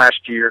was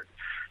last year,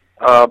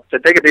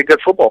 that they could be a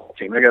good football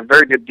team. They got a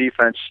very good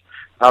defense,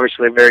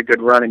 obviously a very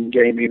good running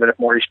game, even if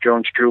Maurice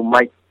Jones-Drew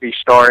might be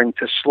starting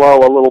to slow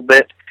a little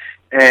bit.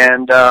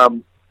 And,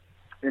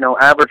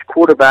 average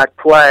quarterback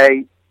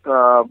play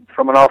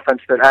from an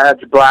offense that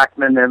adds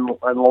Blackmon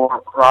and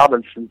Laurent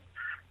Robinson,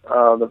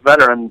 the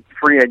veteran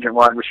free agent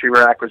wide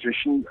receiver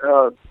acquisition,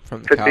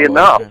 could be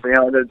enough.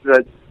 Yeah.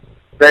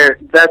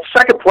 That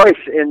second place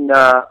in,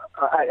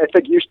 I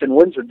think Houston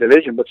wins the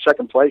division, but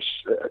second place,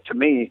 to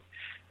me,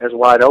 is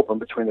wide open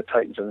between the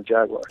Titans and the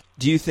Jaguars.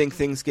 Do you think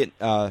things get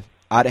out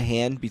of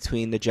hand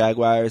between the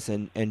Jaguars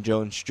and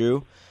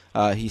Jones-Drew?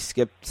 He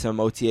skipped some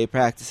OTA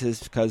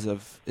practices because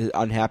of his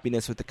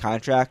unhappiness with the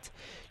contract.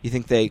 You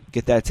think they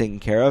get that taken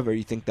care of, or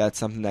you think that's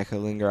something that could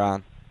linger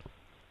on?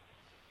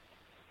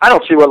 I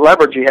don't see what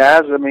leverage he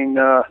has. I mean,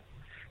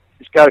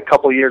 he's got a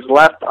couple of years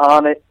left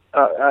on it.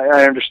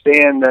 I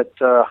understand that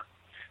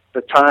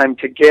the time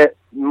to get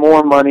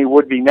more money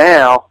would be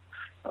now,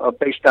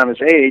 based on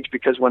his age,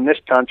 because when this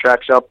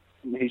contract's up,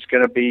 He's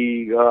going to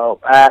be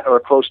at or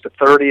close to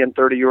 30, and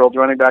 30-year-old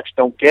running backs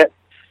don't get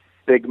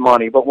big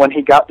money. But when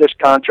he got this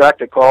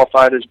contract, it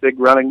qualified as big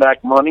running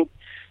back money.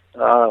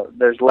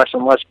 There's less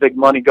and less big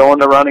money going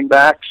to running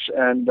backs,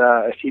 and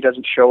if he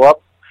doesn't show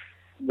up,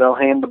 they'll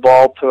hand the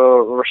ball to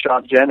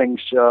Rashad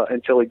Jennings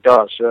until he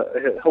does.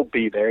 He'll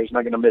be there. He's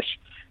not going to miss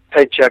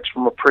paychecks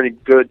from a pretty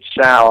good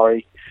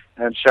salary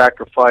and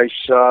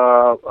sacrifice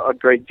a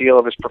great deal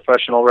of his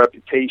professional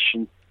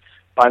reputation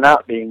by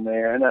not being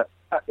there. And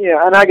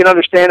and I can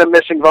understand him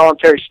missing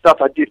voluntary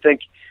stuff. I do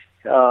think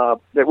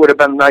it would have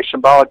been a nice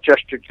symbolic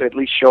gesture to at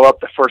least show up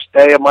the first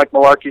day of Mike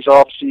Mularkey's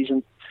off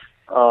season,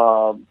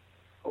 or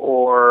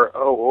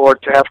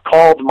to have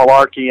called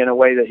Mularkey in a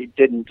way that he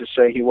didn't, to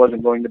say he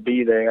wasn't going to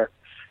be there,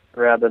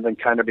 rather than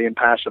kind of being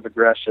passive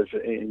aggressive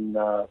in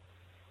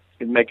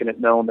making it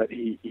known that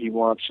he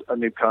wants a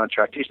new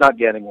contract. He's not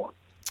getting one.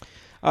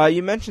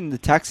 You mentioned the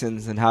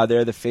Texans and how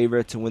they're the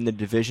favorite to win the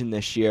division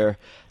this year.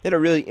 They had a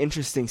really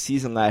interesting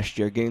season last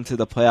year, getting to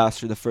the playoffs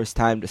for the first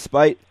time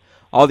despite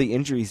all the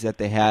injuries that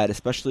they had,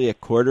 especially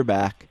at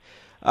quarterback.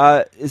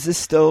 Is this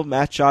still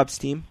Matt Schaub's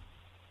team?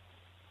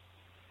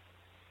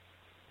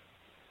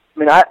 I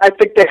mean, I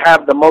think they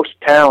have the most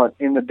talent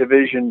in the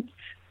division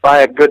by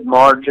a good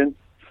margin.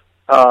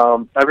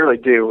 I really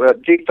do.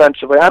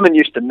 Defensively, I'm in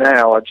Houston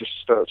now. I just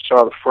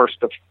saw the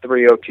first of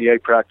 3 OTA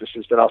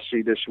practices that I'll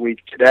see this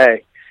week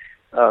today.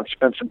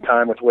 Spent some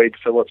time with Wade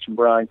Phillips and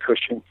Brian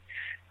Cushing,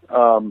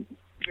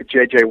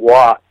 J.J.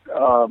 Watt.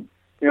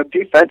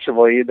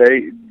 Defensively,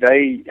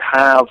 they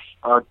have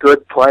a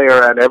good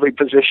player at every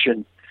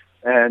position,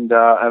 and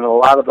a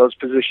lot of those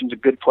positions, a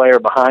good player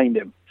behind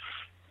him.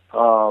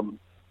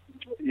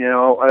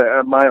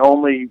 My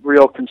only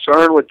real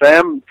concern with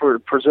them, for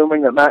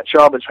presuming that Matt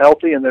Schaub is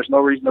healthy, and there's no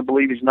reason to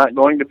believe he's not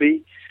going to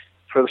be,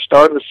 for the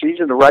start of the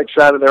season, the right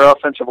side of their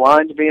offensive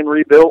line is being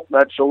rebuilt.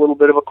 That's a little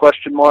bit of a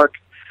question mark.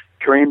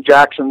 Kareem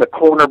Jackson, the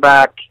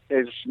cornerback,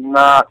 is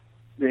not,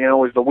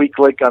 is the weak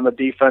link on the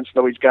defense,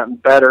 though he's gotten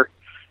better.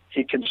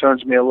 He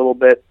concerns me a little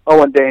bit.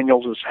 Owen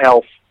Daniels'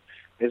 health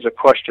is a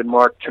question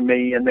mark to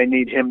me, and they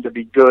need him to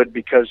be good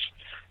because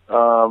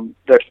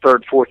their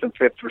third, fourth, and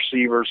fifth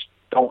receivers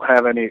don't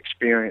have any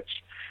experience.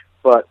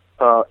 But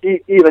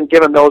even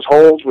given those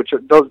holes, which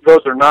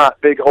those are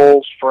not big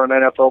holes for an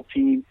NFL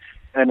team,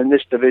 and in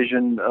this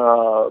division,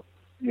 they're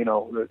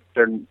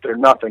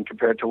nothing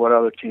compared to what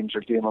other teams are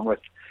dealing with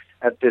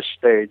at this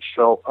stage.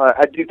 So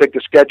I do think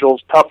the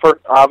schedule's tougher,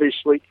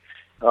 obviously.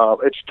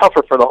 It's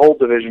tougher for the whole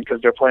division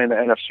because they're playing the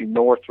NFC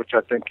North, which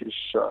I think is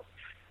a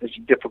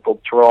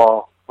difficult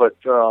draw. But,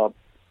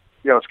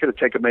 it's going to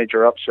take a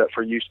major upset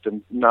for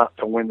Houston not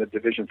to win the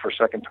division for a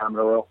second time in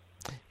a row.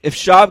 If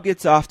Schaub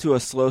gets off to a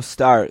slow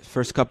start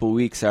first couple of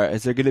weeks,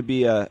 is there going to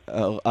be a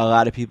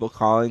lot of people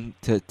calling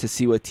to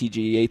see what T.J.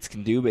 Yates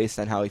can do based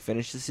on how he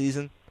finished the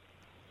season?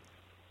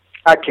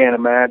 I can't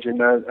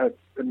imagine.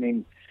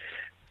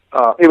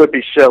 It would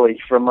be silly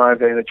from my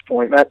vantage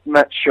point.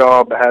 Matt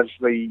Schaub has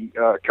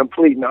the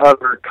complete and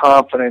utter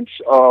confidence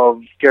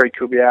of Gary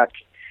Kubiak.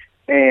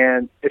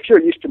 And if you're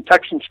a Houston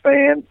Texans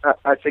fan,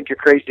 I think you're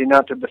crazy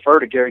not to defer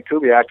to Gary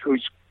Kubiak, who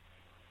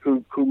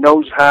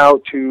knows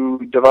how to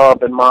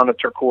develop and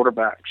monitor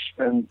quarterbacks.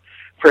 And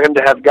for him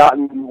to have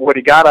gotten what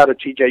he got out of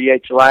T.J.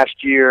 Yates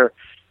last year,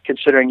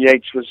 considering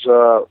Yates was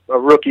a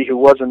rookie who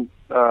wasn't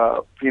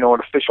an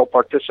official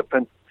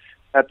participant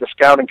at the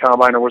scouting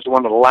combine, or was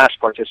one of the last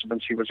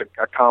participants. He was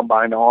a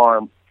combine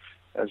arm,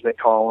 as they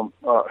call him,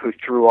 who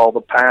threw all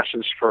the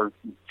passes for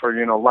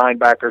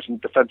linebackers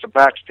and defensive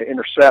backs to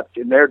intercept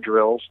in their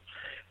drills.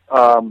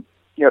 To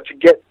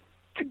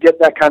get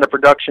that kind of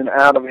production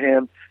out of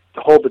him,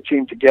 to hold the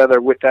team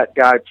together with that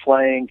guy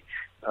playing,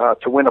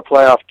 to win a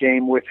playoff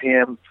game with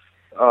him,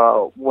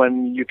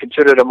 when you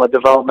considered him a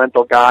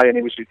developmental guy and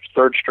he was your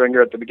third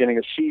stringer at the beginning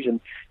of the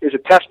season, is a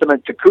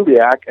testament to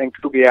Kubiak and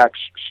Kubiak's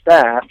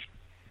staff.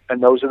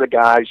 And those are the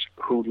guys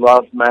who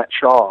love Matt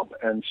Schaub.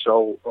 And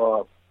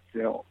so,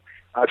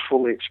 I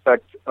fully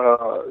expect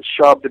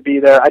Schaub to be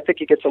there. I think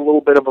he gets a little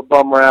bit of a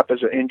bum rap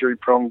as an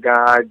injury-prone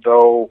guy,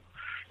 though.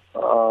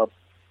 I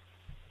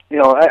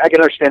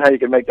can understand how you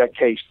can make that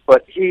case.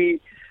 But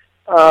he,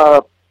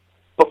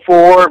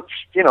 before,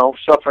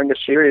 suffering a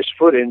serious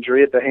foot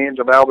injury at the hands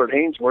of Albert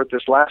Hainsworth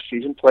this last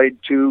season, played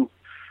 2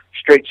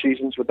 straight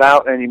seasons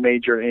without any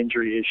major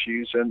injury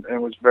issues and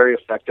was very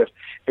effective.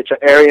 It's an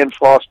Arian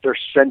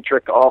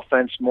Foster-centric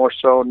offense more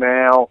so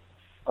now,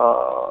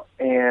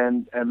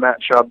 and Matt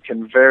Schaub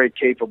can very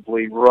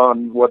capably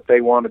run what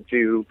they want to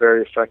do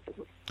very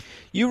effectively.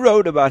 You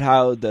wrote about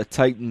how the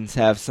Titans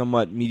have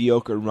somewhat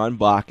mediocre run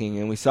blocking,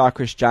 and we saw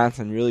Chris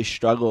Johnson really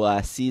struggle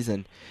last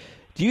season.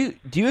 Do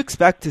you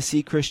expect to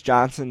see Chris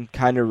Johnson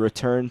kind of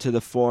return to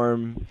the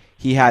form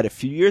he had a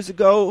few years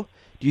ago?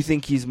 Do you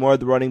think he's more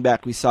the running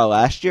back we saw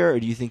last year, or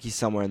do you think he's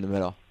somewhere in the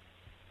middle?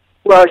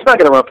 Well, he's not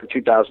going to run for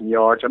 2,000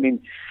 yards. I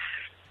mean,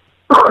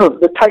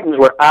 the Titans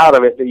were out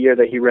of it the year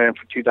that he ran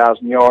for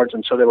 2,000 yards,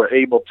 and so they were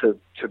able to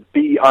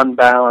be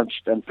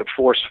unbalanced and to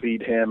force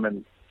feed him.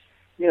 And,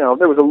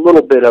 there was a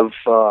little bit of,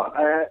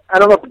 I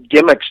don't know if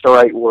gimmick's the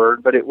right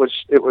word, but it was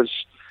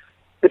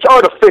it's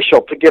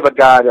artificial to give a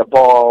guy the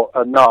ball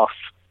enough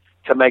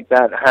to make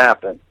that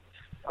happen.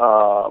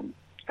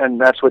 And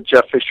that's what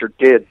Jeff Fisher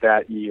did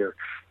that year.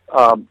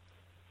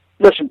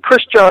 Listen,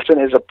 Chris Johnson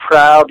is a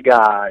proud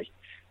guy.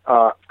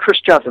 Chris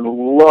Johnson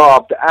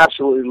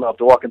absolutely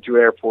loved walking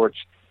through airports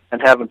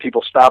and having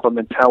people stop him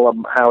and tell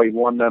him how he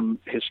won them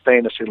his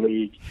fantasy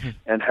league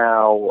and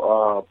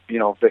how,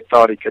 they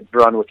thought he could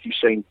run with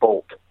Usain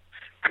Bolt.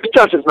 Chris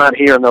Johnson's not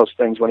hearing those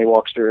things when he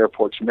walks through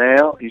airports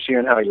now. He's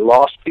hearing how he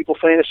lost people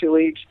fantasy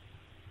leagues.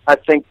 I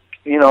think,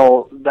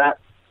 that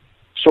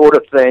sort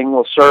of thing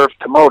will serve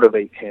to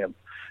motivate him.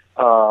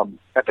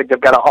 I think they've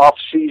got an off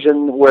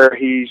season where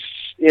he's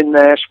in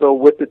Nashville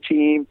with the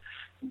team,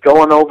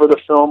 going over the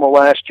film of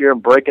last year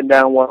and breaking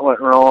down what went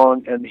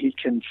wrong, and he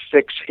can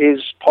fix his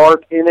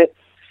part in it.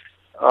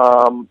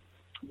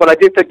 But I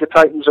do think the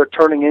Titans are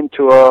turning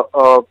into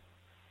a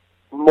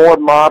more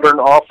modern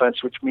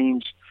offense, which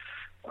means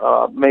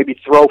maybe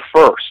throw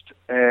first.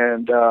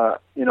 And,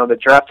 they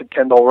drafted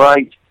Kendall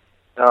Wright.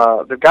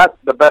 They've got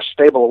the best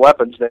stable of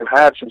weapons they've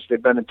had since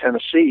they've been in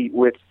Tennessee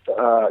with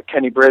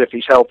Kenny Britt, if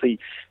he's healthy,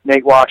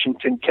 Nate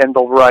Washington,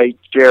 Kendall Wright,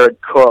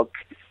 Jared Cook,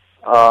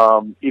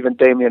 even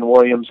Damian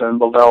Williams and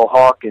Lavelle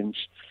Hawkins.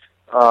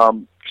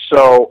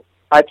 So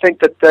I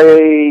think that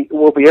they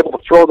will be able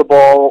to throw the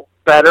ball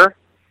better,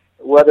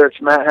 whether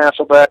it's Matt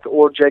Hasselbeck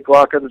or Jake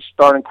Locker, the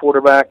starting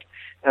quarterback,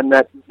 and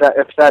that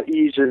if that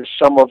eases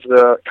some of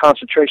the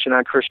concentration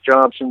on Chris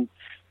Johnson,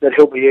 that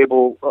he'll be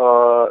able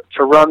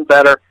to run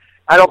better.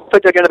 I don't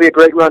think they're going to be a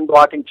great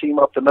run-blocking team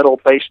up the middle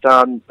based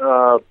on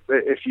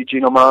if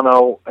Eugene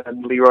Omano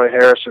and Leroy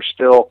Harris are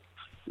still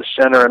the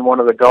center and one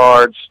of the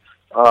guards.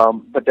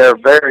 But they're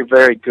very,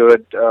 very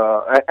good.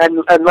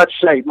 And let's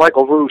say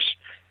Michael Roos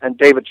and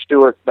David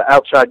Stewart, the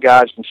outside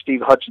guys, and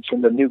Steve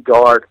Hutchinson, the new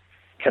guard,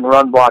 can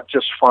run block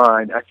just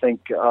fine. I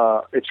think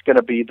it's going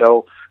to be,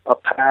 though, a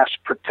pass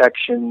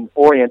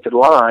protection-oriented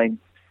line.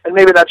 And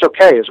maybe that's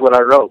okay, is what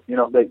I wrote.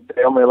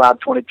 They only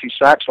allowed 22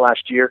 sacks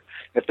last year.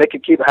 If they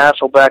could keep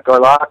Hasselbeck or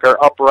Locker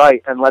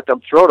upright and let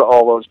them throw to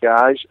all those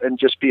guys and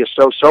just be a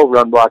so-so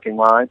run-blocking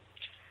line,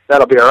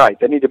 that'll be all right.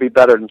 They need to be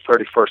better than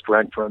 31st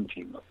ranked run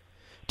team, though.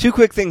 Two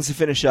quick things to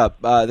finish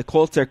up. The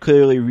Colts are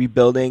clearly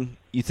rebuilding.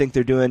 You think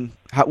they're doing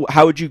 –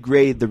 how would you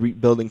grade the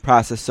rebuilding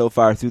process so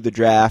far through the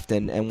draft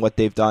and what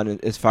they've done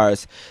as far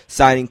as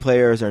signing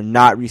players or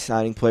not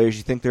re-signing players?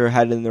 You think they're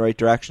headed in the right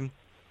direction?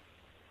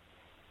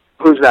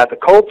 Who's that, the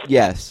Colts?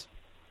 Yes.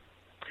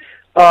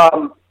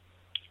 Listen,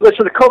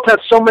 the Colts have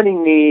so many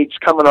needs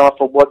coming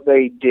off of what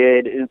they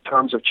did in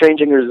terms of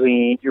changing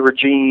your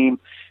regime,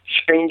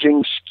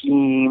 changing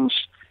schemes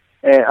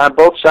on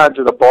both sides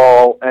of the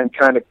ball, and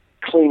kind of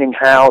cleaning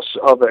house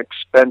of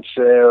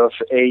expensive,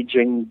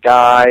 aging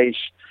guys.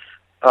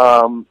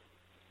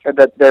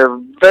 That they're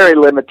very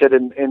limited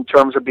in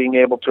terms of being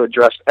able to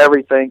address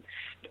everything.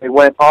 They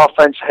went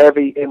offense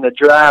heavy in the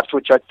draft,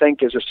 which I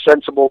think is a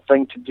sensible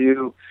thing to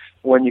do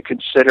when you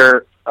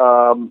consider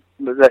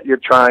that you're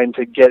trying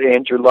to get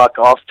Andrew Luck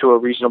off to a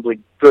reasonably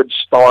good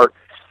start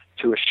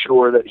to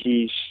assure that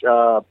he's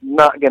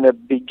not going to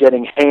be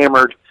getting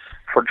hammered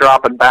for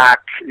dropping back,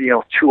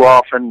 too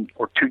often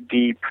or too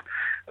deep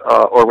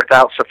or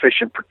without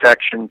sufficient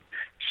protection.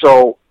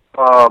 So,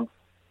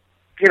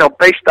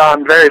 based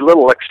on very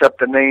little except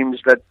the names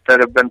that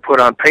have been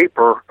put on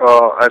paper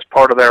as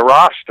part of their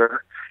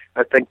roster,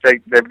 I think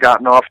they've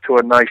gotten off to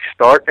a nice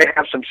start. They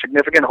have some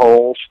significant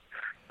holes.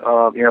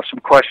 Some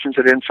questions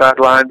at inside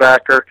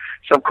linebacker,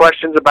 some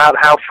questions about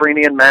how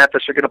Freeney and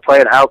Mathis are going to play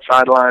at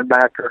outside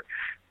linebacker.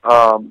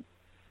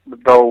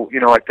 Though,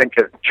 I think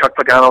Chuck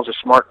Pagano's a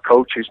smart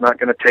coach. He's not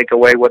going to take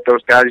away what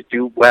those guys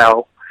do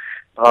well.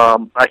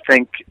 I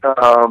think,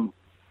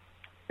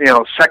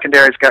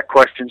 secondary's got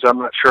questions. I'm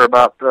not sure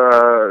about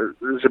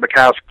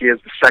Zbikowski as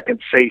the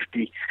second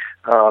safety.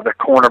 The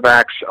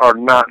cornerbacks are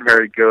not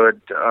very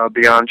good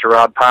beyond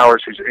Gerard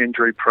Powers, who's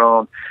injury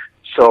prone.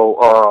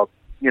 So,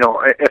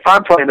 if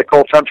I'm playing the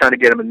Colts, I'm trying to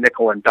get them a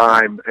nickel and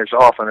dime as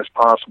often as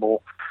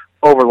possible,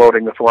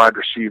 overloading with wide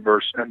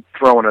receivers and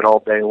throwing it all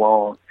day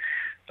long.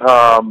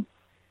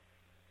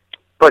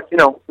 But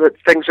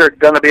things are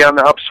going to be on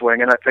the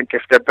upswing, and I think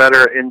if they're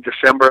better in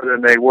December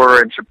than they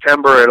were in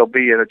September, it'll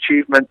be an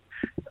achievement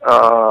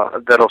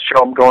that'll show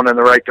them going in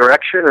the right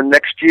direction. And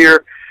next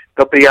year,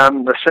 they'll be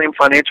on the same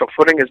financial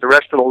footing as the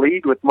rest of the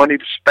league with money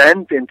to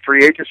spend in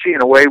free agency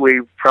in a way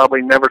we've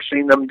probably never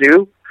seen them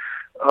do.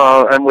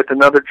 And with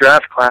another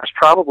draft class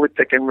probably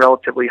picking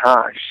relatively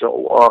high.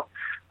 So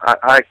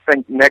I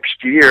think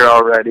next year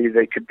already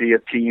they could be a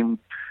team,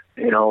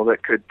 that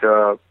could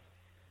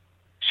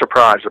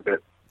surprise a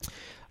bit.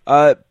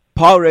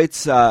 Paul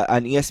writes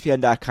on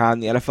ESPN.com,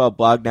 the NFL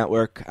Blog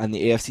Network, on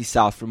the AFC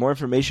South. For more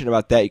information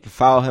about that, you can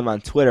follow him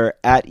on Twitter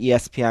at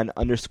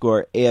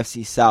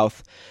ESPN_AFC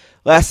South.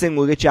 Last thing,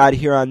 we'll get you out of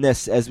here on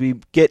this. As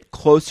we get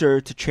closer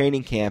to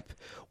training camp,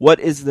 what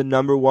is the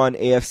number one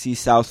AFC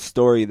South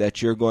story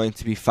that you're going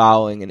to be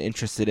following and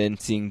interested in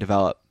seeing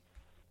develop?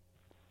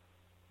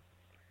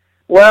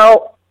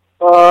 Well,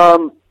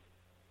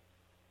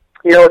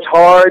 It's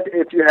hard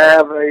if you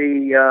have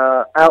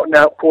a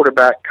out-and-out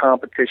quarterback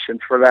competition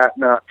for that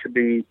not to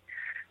be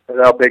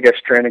the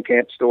biggest training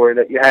camp story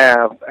that you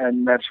have,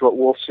 and that's what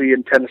we'll see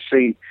in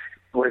Tennessee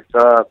with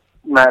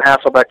Matt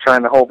Hasselbeck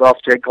trying to hold off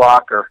Jake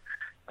Locker.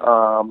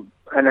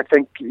 And I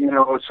think,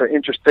 it's an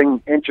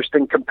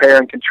interesting compare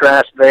and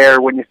contrast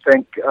there when you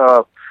think,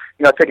 I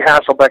think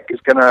Hasselbeck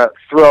is going to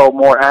throw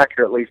more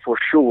accurately for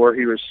sure.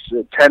 He was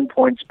 10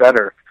 points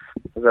better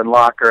than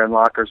Locker in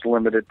Locker's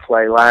limited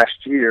play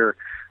last year.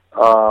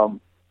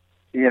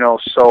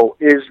 So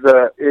is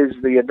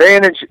the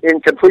advantage in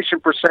completion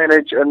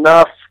percentage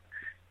enough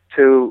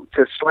to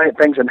slant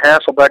things in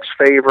Hasselbeck's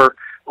favor,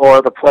 or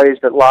are the plays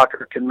that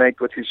Locker can make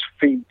with his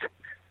feet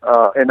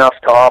enough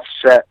to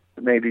offset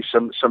maybe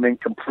some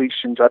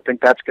incompletions? I think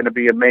that's going to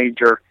be a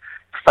major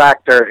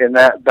factor in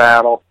that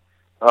battle.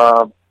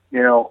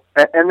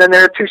 And then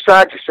there are two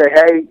sides. You say,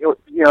 hey,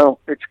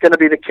 it's going to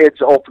be the kids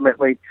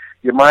ultimately.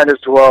 You might as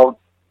well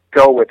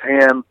go with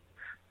him.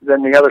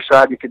 Then the other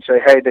side, you could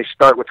say, hey, they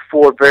start with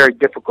 4 very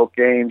difficult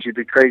games. You'd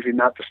be crazy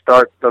not to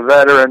start the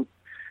veteran.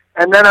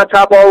 And then on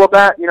top of all of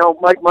that,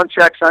 Mike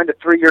Munchak signed a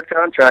 3-year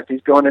contract.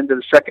 He's going into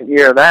the second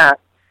year of that.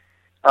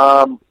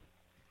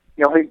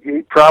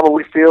 He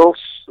probably feels,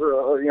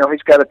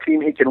 he's got a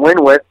team he can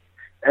win with,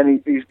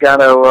 and he's got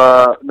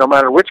to, no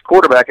matter which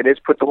quarterback it is,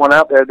 put the one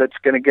out there that's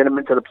going to get him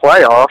into the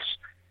playoffs.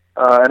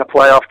 And a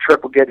playoff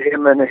trip will get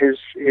him and his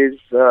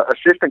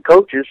assistant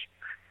coaches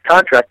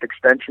contract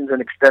extensions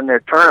and extend their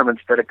term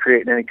instead of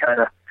creating any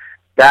kind of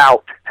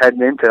doubt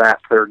heading into that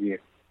third year.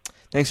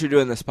 Thanks for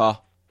doing this,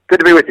 Paul. Good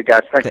to be with you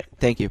guys. Thanks.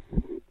 Thank you.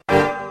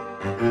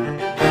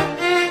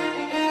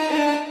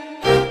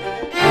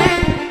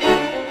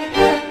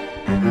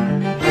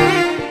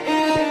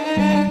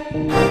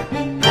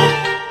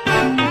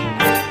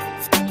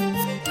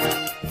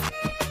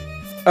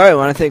 All right, I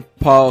want to thank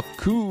Paul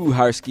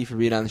Kuharsky for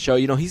being on the show.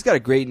 He's got a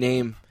great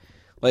name.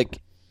 Like,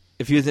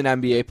 if he was an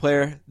NBA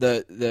player,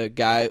 the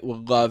guy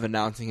would love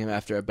announcing him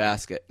after a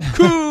basket.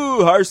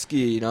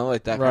 Kuharsky,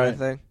 like that kind of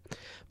thing.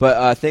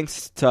 But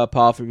thanks to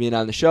Paul for being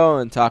on the show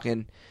and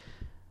talking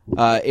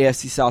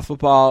AFC South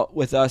football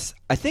with us.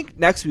 I think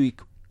next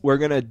week we're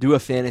going to do a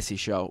fantasy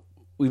show.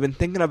 We've been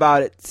thinking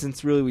about it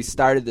since really we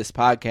started this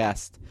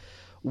podcast.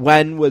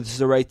 When was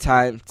the right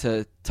time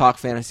to talk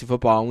fantasy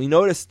football? And we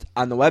noticed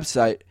on the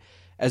website,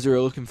 as we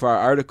were looking for our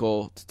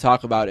article to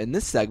talk about in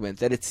this segment,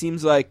 that it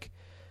seems like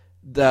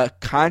the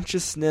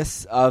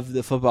consciousness of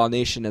the football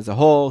nation as a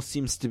whole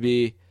seems to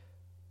be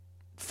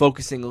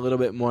focusing a little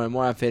bit more and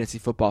more on fantasy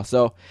football.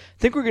 So I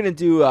think we're going to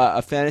do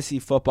a fantasy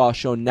football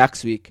show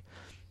next week.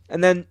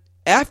 And then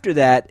after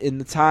that, in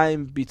the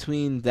time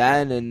between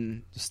then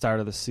and the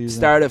start of the season,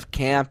 start of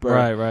camp or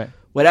right.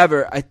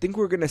 whatever, I think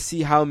we're going to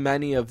see how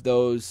many of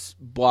those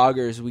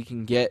bloggers we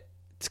can get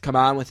to come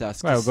on with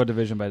us. Right, we'll go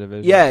division by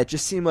division. Yeah, it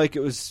just seemed like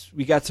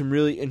we got some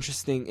really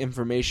interesting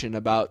information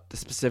about the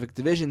specific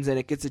divisions, and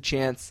it gets a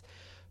chance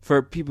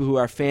for people who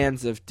are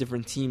fans of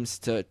different teams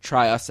to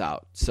try us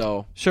out.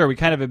 So sure, we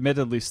kind of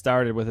admittedly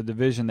started with a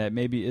division that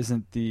maybe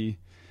hasn't been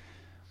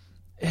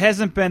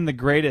the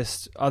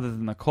greatest other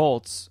than the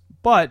Colts,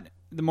 but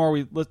the more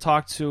we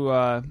talk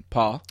to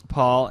Paul,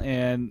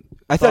 and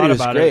I thought he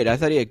was great. I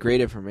thought he had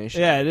great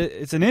information. Yeah,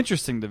 it's an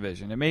interesting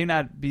division. It may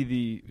not be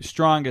the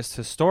strongest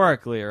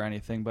historically or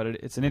anything, but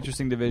it's an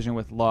interesting division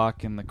with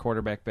Luck and the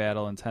quarterback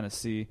battle in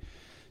Tennessee.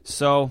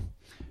 So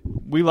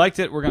we liked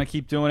it. We're going to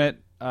keep doing it.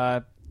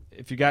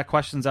 If you got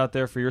questions out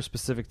there for your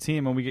specific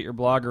team, when we get your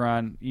blogger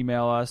on,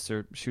 email us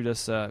or shoot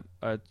us a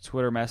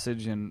Twitter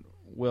message, and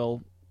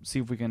we'll see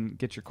if we can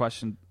get your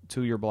question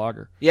to your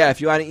blogger. Yeah, if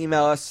you want to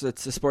email us,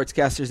 it's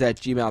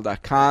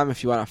thesportscasters@gmail.com.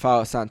 If you want to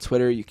follow us on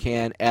Twitter, you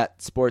can at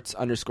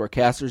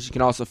 @sports_casters. You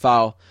can also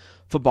follow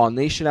Football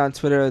Nation on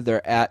Twitter.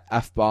 They're at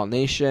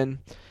FBallNation.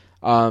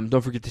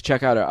 Don't forget to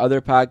check out our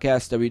other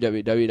podcast,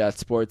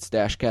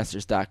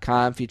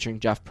 www.sports-casters.com,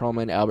 featuring Jeff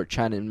Perlman, Albert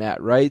Chen, and Matt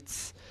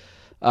Wrights.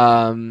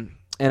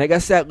 And I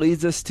guess that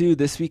leads us to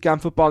This Week on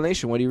Football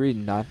Nation. What are you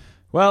reading, Don?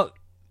 Well,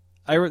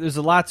 there's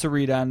a lot to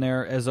read on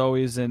there, as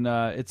always, and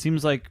it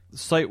seems like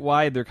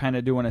site-wide they're kind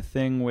of doing a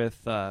thing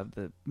with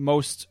the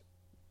most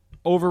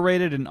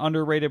overrated and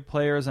underrated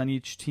players on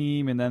each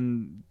team, and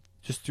then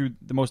just through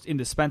the most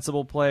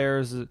indispensable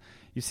players.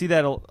 You see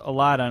that a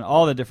lot on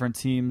all the different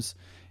teams.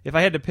 If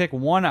I had to pick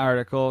one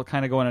article,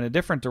 kind of going in a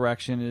different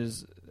direction,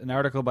 is an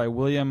article by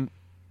William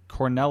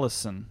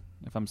Cornelissen,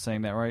 if I'm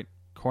saying that right,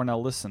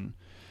 Cornelissen,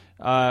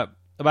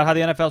 about how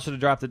the NFL should have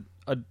dropped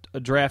a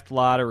draft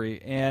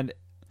lottery. And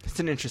it's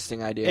an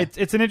interesting idea.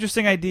 It's an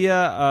interesting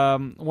idea.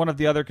 One of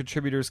the other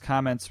contributors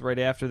comments right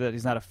after that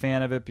he's not a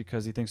fan of it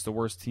because he thinks the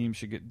worst team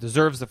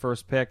deserves the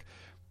first pick.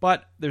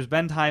 But there's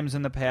been times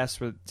in the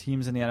past where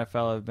teams in the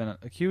NFL have been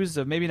accused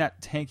of maybe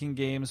not tanking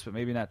games, but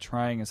maybe not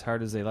trying as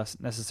hard as they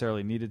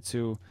necessarily needed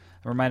to.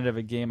 I'm reminded of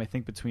a game, I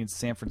think, between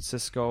San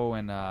Francisco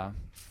and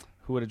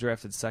who would have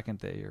drafted second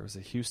that year? Was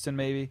it Houston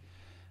maybe?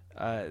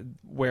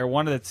 Where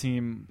one of the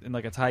team in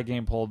like a tie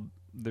game pulled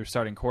their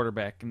starting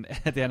quarterback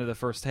at the end of the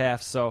first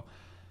half. So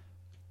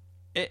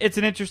It's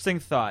an interesting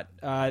thought.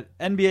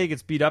 NBA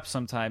gets beat up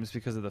sometimes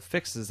because of the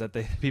fixes that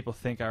people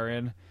think are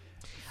in.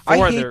 I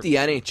hate the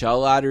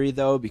NHL lottery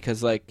though,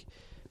 because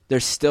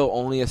there's still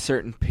only a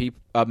certain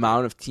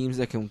amount of teams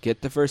that can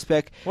get the first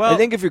pick. Well, I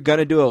think if you're going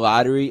to do a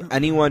lottery,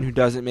 anyone who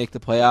doesn't make the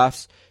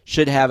playoffs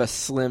should have a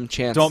slim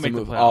chance to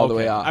move all the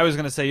way up. I was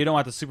going to say you don't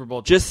want the Super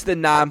Bowl. Just the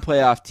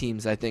non-playoff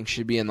teams, I think,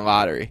 should be in the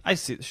lottery. I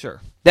see.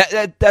 Sure.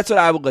 That's what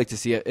I would like to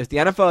see. If the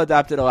NFL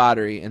adopted a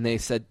lottery and they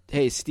said,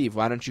 "Hey, Steve,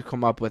 why don't you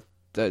come up with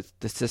the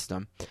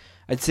system?"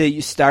 I'd say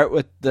you start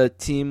with the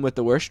team with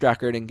the worst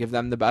record and give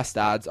them the best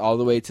odds all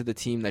the way to the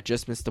team that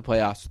just missed the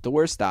playoffs with the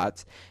worst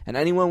odds. And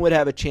anyone would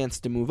have a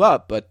chance to move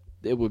up, but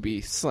it would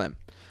be slim.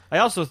 I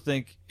also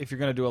think if you're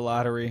going to do a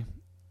lottery,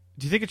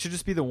 do you think it should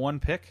just be the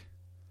one pick?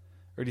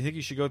 Or do you think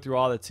you should go through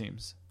all the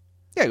teams?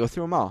 Yeah, go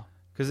through them all.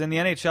 Because in the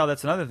NHL,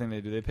 that's another thing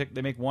they do.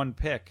 They make one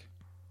pick,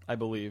 I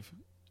believe.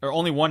 Or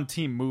only one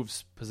team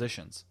moves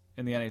positions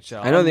in the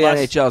NHL. I know the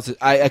NHL,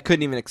 I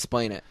couldn't even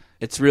explain it.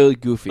 It's really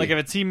goofy. Like if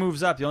a team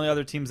moves up, the only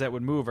other teams that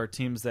would move are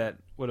teams that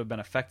would have been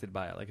affected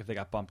by it, like if they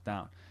got bumped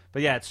down.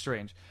 But yeah, it's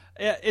strange.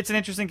 It's an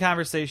interesting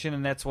conversation,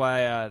 and that's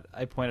why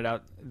I pointed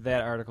out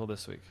that article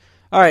this week.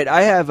 All right,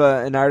 I have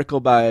an article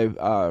by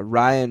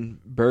Ryan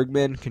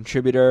Bergman,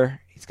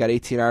 contributor. He's got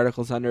 18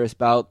 articles under his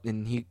belt,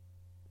 and he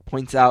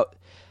points out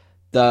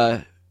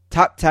the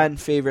top 10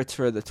 favorites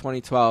for the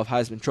 2012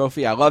 Heisman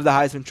Trophy. I love the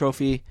Heisman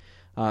Trophy.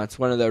 It's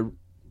one of the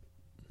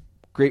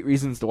great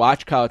reasons to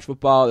watch college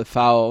football, to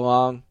follow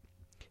along.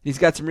 He's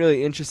got some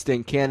really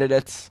interesting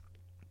candidates.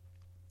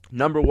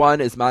 Number 1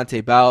 is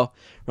Monte Bell,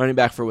 running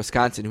back for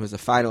Wisconsin, who was a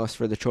finalist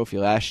for the trophy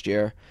last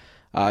year.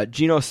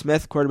 Geno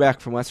Smith, quarterback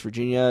from West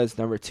Virginia, is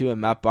number 2,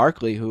 and Matt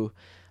Barkley, who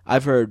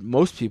I've heard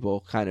most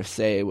people kind of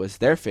say was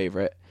their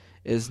favorite,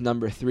 is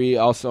number 3.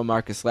 Also,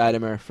 Marcus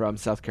Latimer from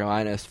South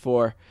Carolina is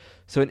 4.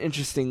 So an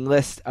interesting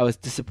list. I was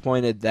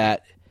disappointed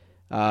that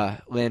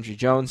Landry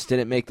Jones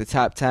didn't make the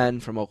top 10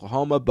 from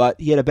Oklahoma, but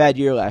he had a bad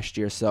year last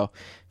year, so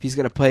if he's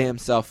going to play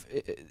himself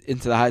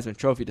into the Heisman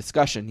Trophy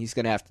discussion, he's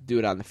going to have to do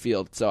it on the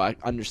field. So I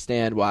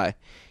understand why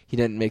he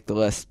didn't make the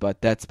list,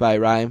 but that's by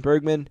Ryan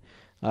Bergman.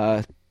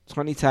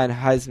 2010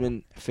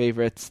 Heisman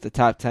favorites, the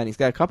top 10. He's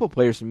got a couple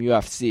players from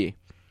USC.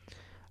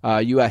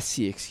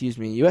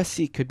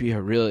 USC could be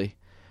a really,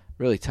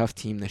 really tough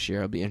team this year.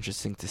 It'll be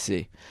interesting to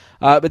see.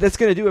 But that's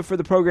going to do it for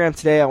the program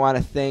today. I want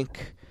to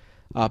thank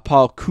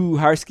Paul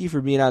Kuharski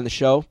for being on the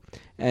show,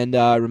 and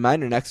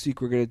reminder: next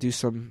week we're gonna do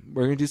some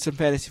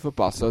fantasy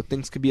football. So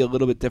things could be a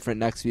little bit different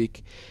next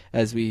week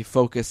as we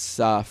focus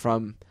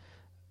from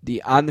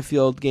the on the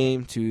field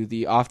game to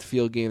the off the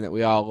field game that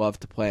we all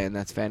love to play, and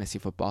that's fantasy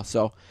football.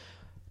 So,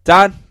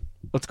 Don,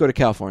 let's go to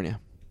California.